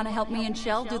 You want to help me and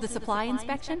Shell do the supply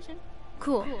inspection?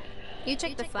 Cool. You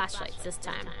check the flashlights this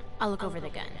time. I'll look over the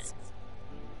guns.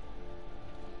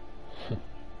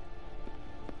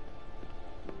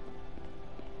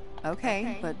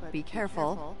 Okay, but be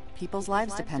careful. People's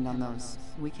lives depend on those.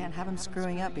 We can't have them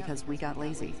screwing up because we got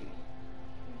lazy.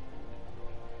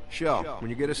 Shell, when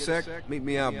you get a sec, meet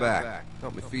me out back.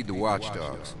 Help me feed the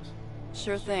watchdogs.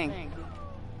 Sure thing.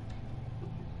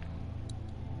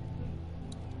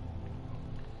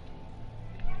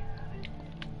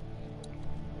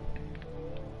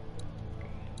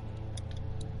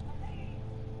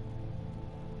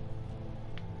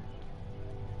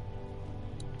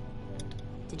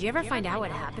 Did you ever find out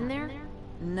what happened there?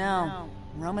 No.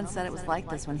 Roman said it was like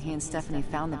this when he and Stephanie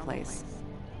found the place.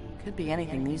 Could be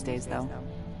anything these days, though.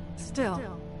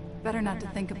 Still, better not to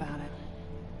think about it.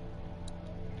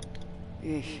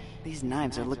 Eesh, these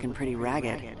knives are looking pretty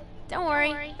ragged. Don't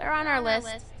worry, they're on our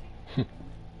list.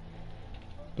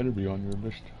 Better be on your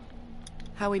list.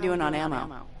 How we doing on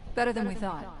ammo? Better than we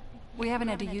thought. We haven't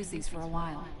had to use these for a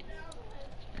while.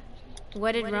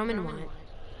 What did Roman want?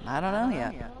 I don't know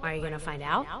yet. Are you gonna find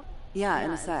out? Yeah,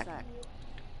 in a sec.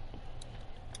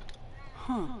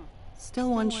 Huh.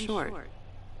 Still one short.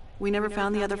 We never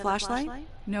found the other flashlight?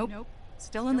 Nope.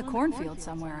 Still in the cornfield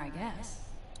somewhere, I guess.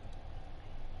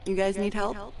 You guys need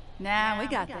help? Nah, we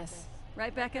got this.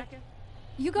 Right, Becca?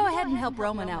 You go ahead and help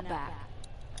Roman out back.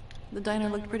 The diner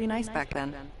looked pretty nice back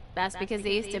then. That's because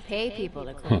they used to pay people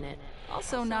to clean it.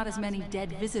 Also, not as many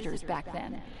dead visitors back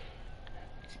then.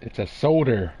 It's a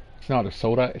solder. It's not a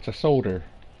soda, it's a solder.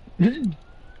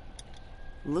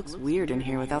 Looks weird in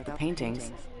here without the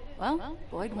paintings. Well,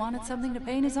 Boyd wanted something to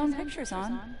paint his own pictures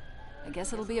on. I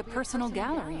guess it'll be a personal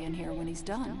gallery in here when he's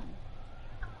done.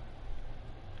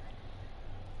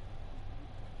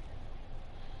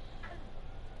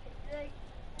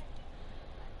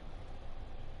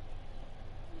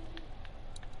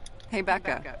 Hey,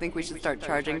 Becca, think we should start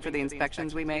charging for the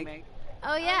inspections we make?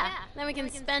 Oh yeah, then we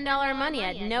can spend all our money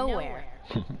at nowhere.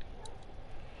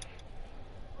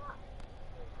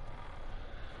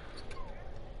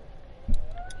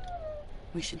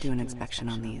 We should do an inspection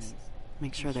on these.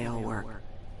 Make sure they all work.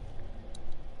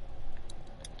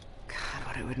 God,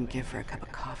 what I wouldn't give for a cup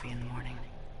of coffee in the morning.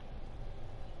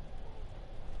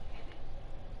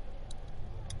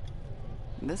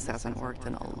 This hasn't worked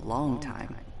in a long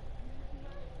time.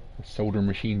 The solder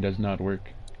machine does not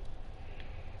work.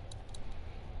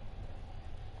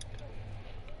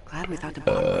 Glad we thought to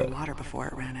bottle our water before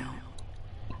it ran out.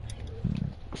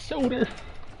 Solder!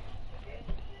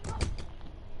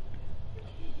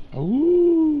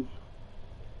 Ooh!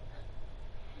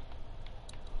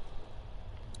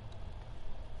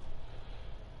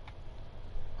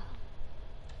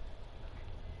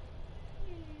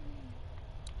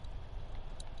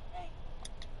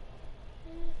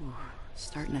 Ooh,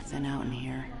 starting to thin out in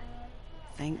here.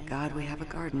 Thank God we have a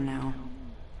garden now.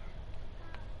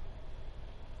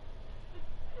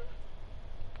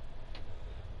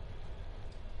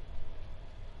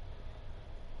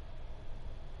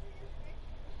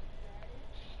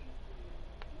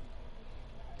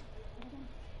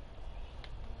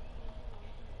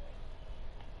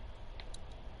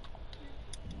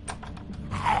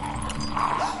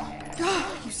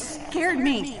 You scared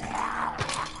me.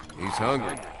 He's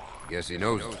hungry. Guess he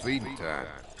knows it's feeding time.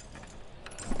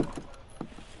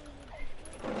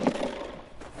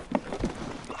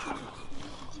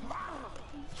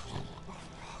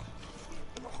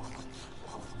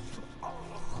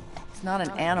 It's not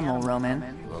an animal, Roman.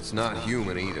 Well, it's not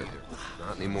human either.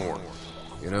 Not anymore.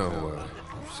 You know, your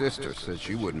sister said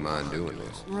she wouldn't mind doing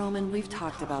this. Roman, we've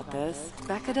talked about this.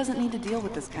 Becca doesn't need to deal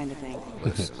with this kind of thing.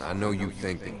 Listen, I know you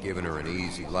think that giving her an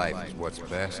easy life is what's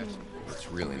best. It's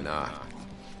really not.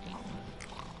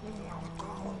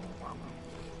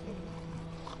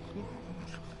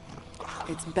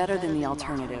 It's better than the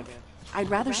alternative. I'd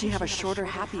rather she have a shorter,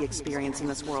 happy experience in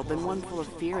this world than one full of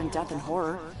fear and death and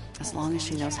horror. As long as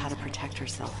she knows how to protect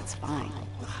herself, it's fine.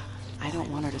 I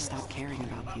don't want her to stop caring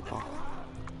about people.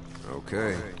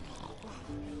 Okay.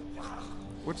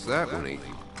 What's that one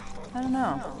eating? I don't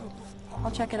know.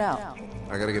 I'll check it out.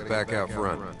 I gotta get back out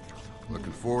front.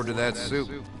 Looking forward to that soup.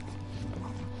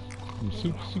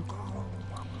 Soup, soup.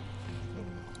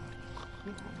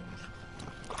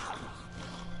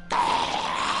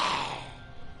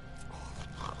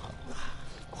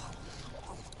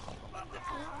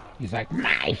 He's like,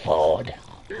 my food,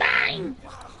 mine.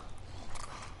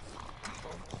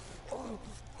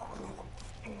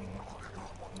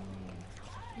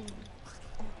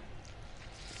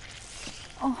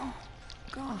 Oh,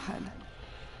 God.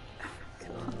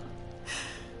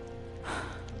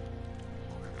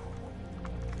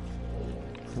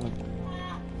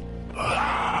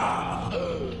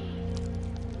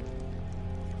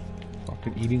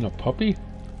 Fucking eating a puppy?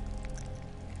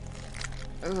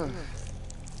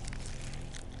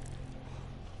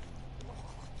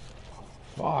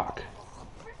 Fuck.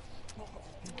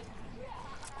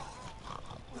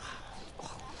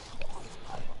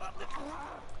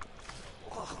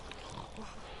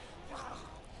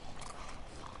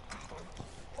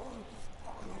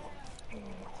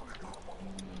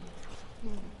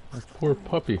 That poor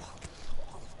puppy.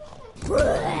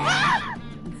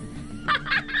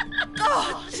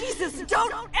 Oh, Jesus,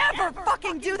 don't ever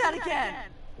fucking do that again!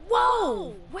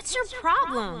 Whoa! What's your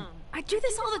problem? I do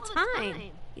this all the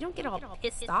time. You don't get all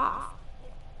pissed off.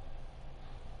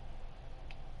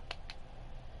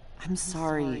 I'm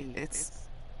sorry. It's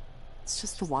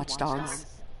just the watchdogs.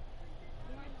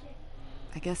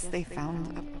 I guess they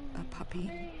found a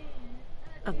puppy.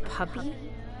 A puppy?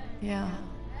 Yeah.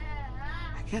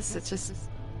 I guess it just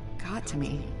got to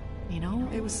me. You know,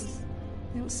 it was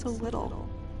so little.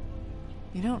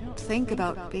 You don't think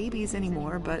about babies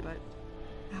anymore, but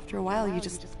after a while you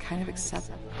just kind of accept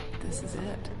this is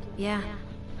it. Yeah.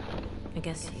 I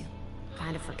guess you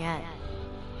kind of forget.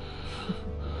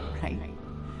 Right.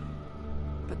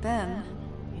 But then,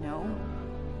 you know,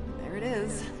 there it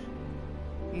is.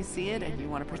 You see it and you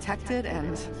want to protect it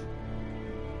and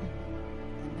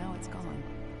now it's gone.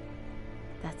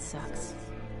 That sucks.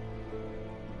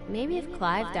 Maybe if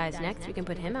Clive dies next, we can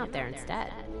put him out there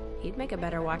instead. He'd make a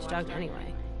better watchdog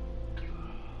anyway.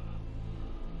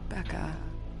 Becca.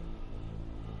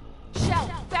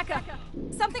 Shell, Becca!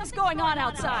 Something's going on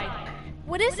outside!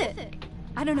 What is it?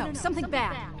 I don't know, something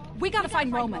bad. We gotta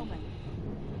find Roman.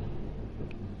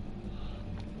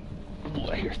 Oh,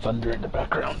 I hear thunder in the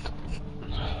background.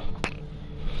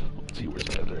 Let's see where's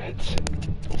my other headset.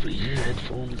 Over here,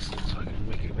 headphones, so I can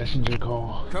make a messenger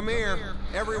call. Come here,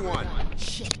 everyone.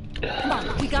 Shit. Come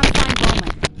on, we gotta find Roman.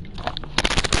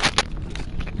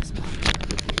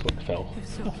 What fell? This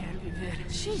so can't be it.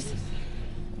 Jesus.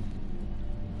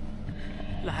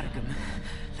 Largum.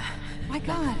 My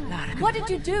God, what did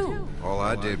you do? All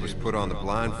I did was put on the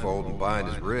blindfold and bind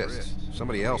his wrists.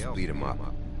 Somebody else beat him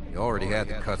up. He already had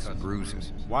the cuts and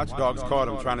bruises. Watchdogs caught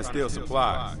him trying to steal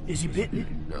supplies. Is he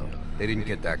bitten? No, they didn't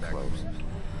get that close.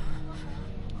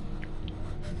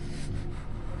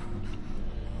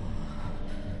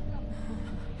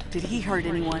 Did he hurt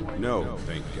anyone? No,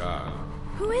 thank God.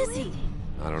 Who is he?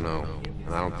 I don't know,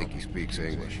 and I don't think he speaks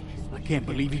English. I can't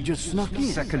believe he just snuck in.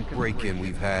 Second break-in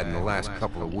we've had in the last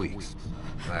couple of weeks.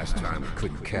 Last time we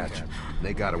couldn't catch him.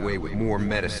 They got away with more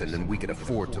medicine than we could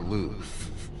afford to lose.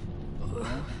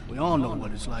 We all know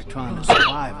what it's like trying to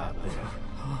survive out there.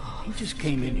 He just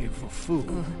came in here for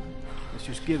food. Let's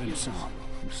just give him some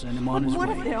and send him on his way. What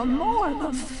if there are more of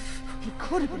them? He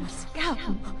could have been a scout.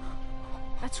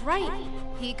 That's right.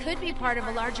 He could be part of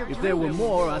a larger group. If there were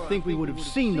more, I think we would have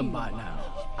seen them by now.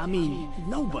 I mean,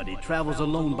 nobody travels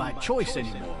alone by choice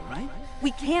anymore, right?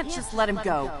 We can't just let him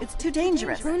go. It's too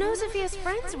dangerous. Who knows if he has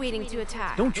friends waiting to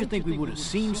attack? Don't you think we would have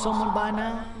seen someone by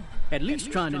now? At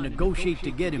least trying to negotiate to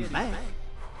get him back.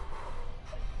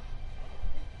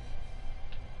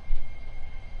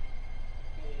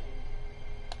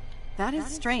 That is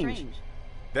strange.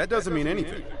 That doesn't mean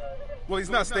anything. Well,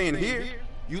 he's not staying here.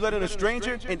 You let in a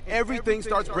stranger, and everything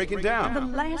starts breaking The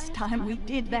down. last time we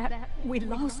did that, we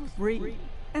lost Bree.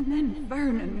 And then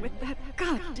Vernon with that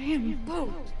goddamn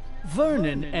boat.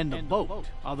 Vernon and the boat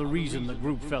are the reason the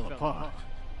group fell apart.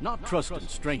 Not trusting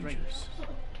strangers.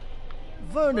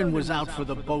 Vernon was out for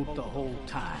the boat the whole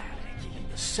time.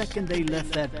 And the second they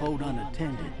left that boat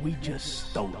unattended, we just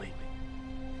stole it.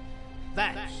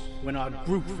 That's when our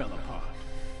group fell apart.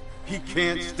 He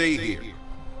can't stay here.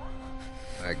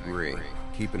 I agree.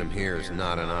 Keeping him here is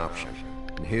not an option.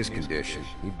 In his condition,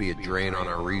 he'd be a drain on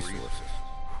our resources.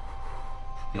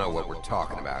 I know what we're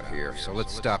talking about here, so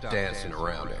let's stop dancing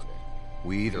around it.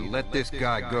 We either let this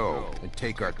guy go and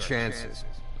take our chances,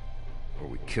 or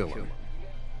we kill him.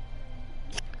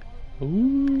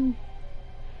 Ooh.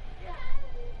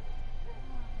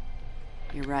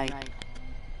 You're right.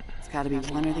 It's gotta be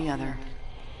one or the other.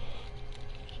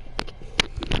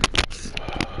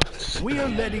 We are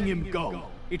letting him go.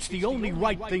 It's the only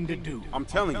right thing to do. I'm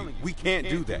telling you, we can't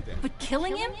do that. But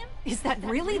killing him? Is that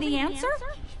really the answer?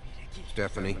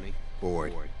 Stephanie,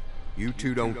 Boyd, you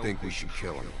two don't think we should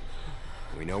kill him.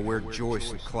 We know where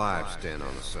Joyce and Clive stand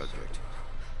on the subject.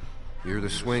 You're the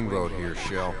swing vote here,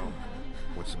 Shell.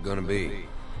 What's it gonna be?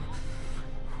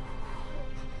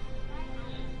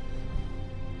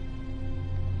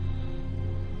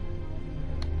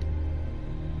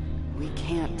 We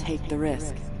can't take the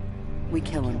risk. We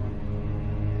kill him.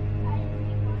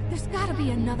 There's gotta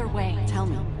be another way. Tell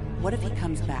me, what if he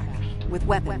comes back? With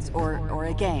weapons, or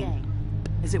a gang?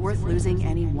 Is it worth losing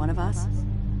any one of us?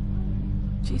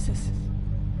 Jesus,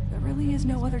 there really is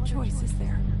no other choice, is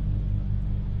there?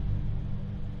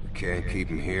 We can't keep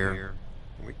him here,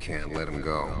 and we can't let him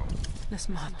go. Let's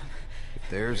mop. If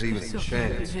there's even a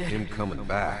chance of him coming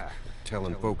back,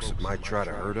 telling folks that might try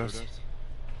to hurt us,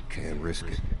 we can't risk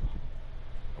it.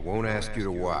 I won't ask you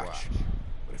to watch,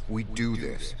 but if we do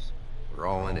this, we're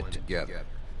all in it together.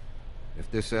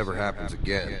 If this ever happens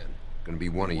again, it's gonna be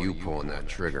one of you pulling that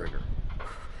trigger.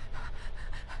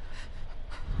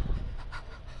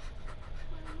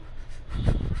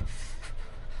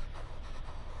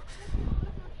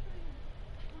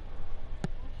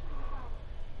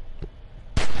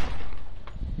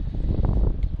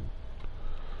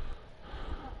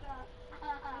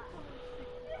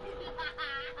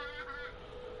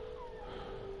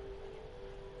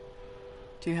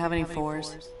 Do you have any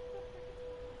 4s?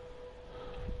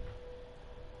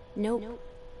 Nope.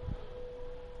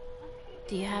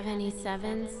 Do you have any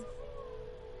 7s?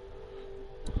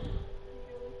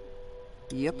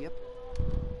 Yep.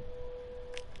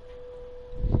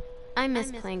 I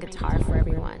miss playing guitar for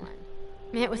everyone.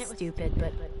 It was stupid,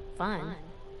 but fun.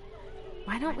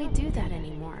 Why don't we do that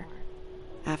anymore?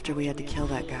 After we had to kill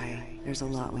that guy, there's a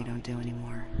lot we don't do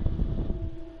anymore.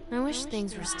 I wish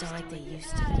things were still like they used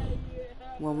to be.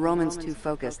 Well, Roman's too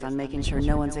focused on making sure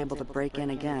no one's able to break in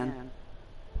again.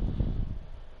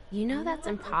 You know that's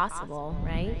impossible,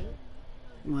 right?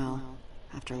 Well,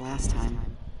 after last time.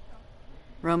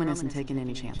 Roman isn't taking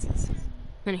any chances.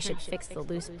 And he should fix the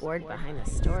loose board behind the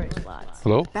storage lots.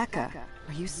 Hello? Becca,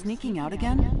 are you sneaking out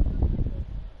again?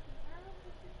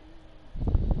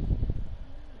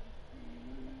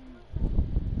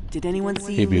 Did anyone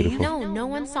see you leave? No, no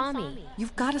one saw me.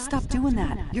 You've got to stop doing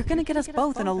that. You're gonna get us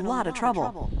both in a lot of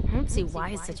trouble. I don't see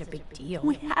why it's such a big deal.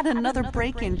 We had another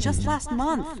break-in just last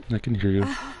month. I can hear you.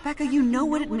 Becca, you know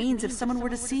what it means if someone were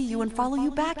to see you and follow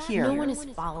you back here. No one is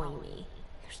following me.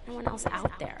 There's no one else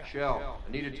out there. Shell,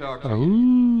 I need to talk to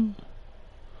you.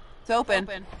 It's open.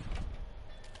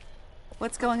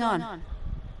 What's going on?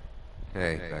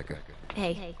 Hey, Becca.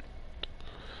 Hey.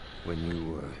 When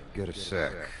you get a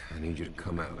sec, I need you to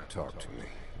come out and talk to me.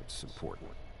 It's important.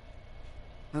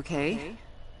 Okay.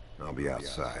 I'll be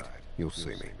outside. You'll see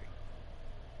me.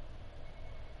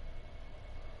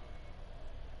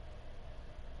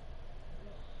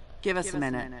 Give us a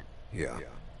minute. Yeah.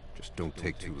 Just don't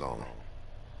take too long.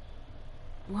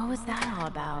 What was that all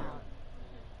about?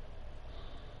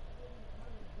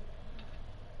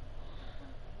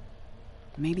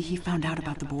 Maybe he found out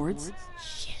about the boards?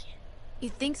 Shit. You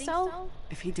think so?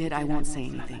 If he did, I won't say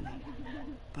anything.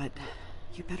 But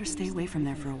you better stay away from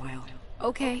there for a while.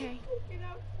 Okay.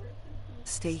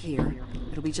 Stay here.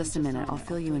 It'll be just a minute. I'll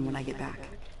fill you in when I get back.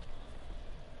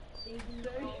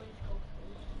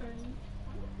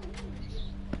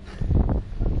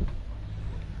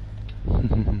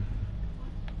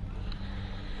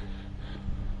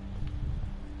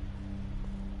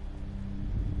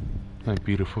 My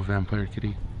beautiful vampire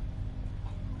kitty.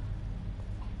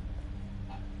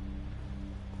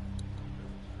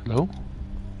 Hello?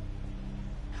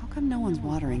 How come no one's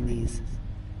watering these?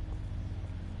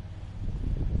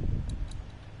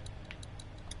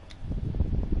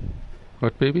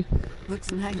 What, baby?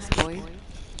 Looks nice, boy.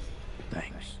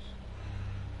 Thanks.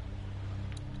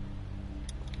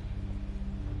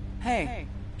 Hey.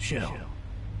 Shell,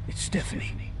 it's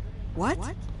Stephanie. What?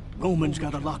 Roman's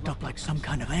got her locked up like some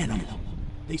kind of animal.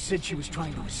 They said she was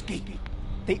trying to escape.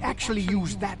 They actually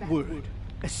used that word.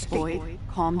 Escape. Boyd,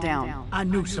 calm down. I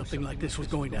knew something like this was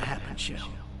going to happen, Shell.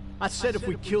 I said if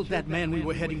we killed that man, we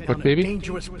were heading down What, a baby?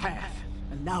 dangerous path.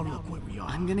 And now look where we are.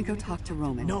 I'm gonna go talk to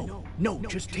Roman. No,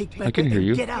 just take Becca I can hear and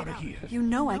you. get out of here. You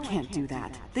know I can't do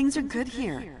that. Things are good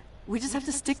here. We just have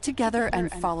to stick together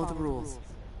and follow the rules.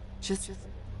 Just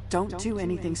don't do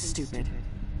anything stupid.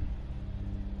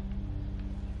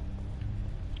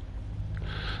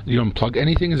 You unplug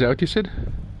anything? Is that what you said?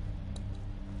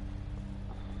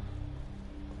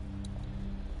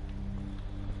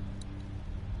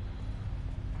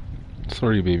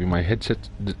 Sorry, baby. My headset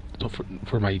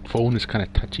for my phone is kind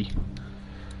of touchy.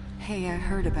 Hey, I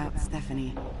heard about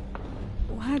Stephanie.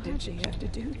 Why did she have to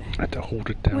do that? I had to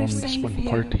hold it down We're this safe one here.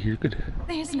 part to hear good.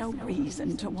 There's no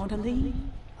reason to want to leave.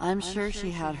 I'm sure she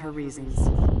had her reasons.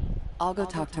 I'll go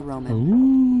talk to Roman.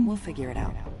 Ooh. We'll figure it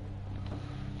out.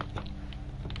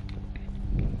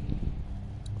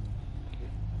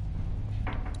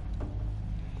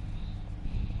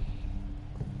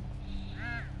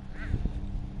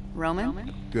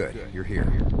 Roman? Good, you're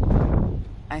here.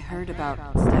 I heard about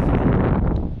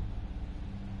Stephanie.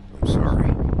 I'm sorry.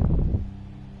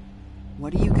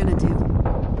 What are you gonna do?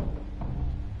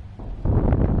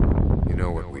 You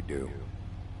know what we do.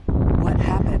 What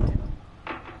happened?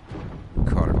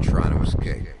 Caught her trying to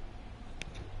escape.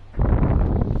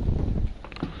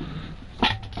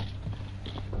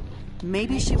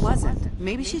 Maybe she wasn't.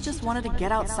 Maybe she just wanted to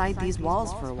get outside these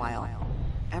walls for a while.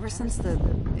 Ever since the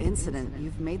incident,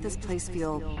 you've made this place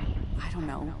feel, I don't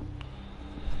know,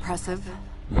 oppressive.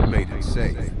 We made it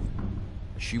safe.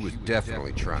 She was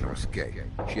definitely trying to escape.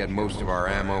 She had most of our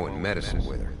ammo and medicine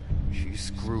with her. She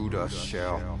screwed us,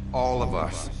 Shell. All of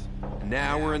us. And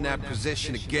now we're in that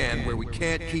position again where we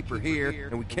can't keep her here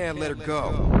and we can't let her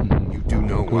go. You do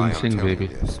know why I'm sing, telling baby.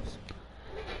 you this.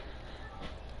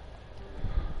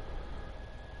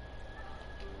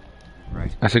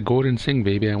 I said, go ahead and sing,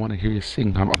 baby. I want to hear you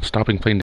sing. I'm stopping playing.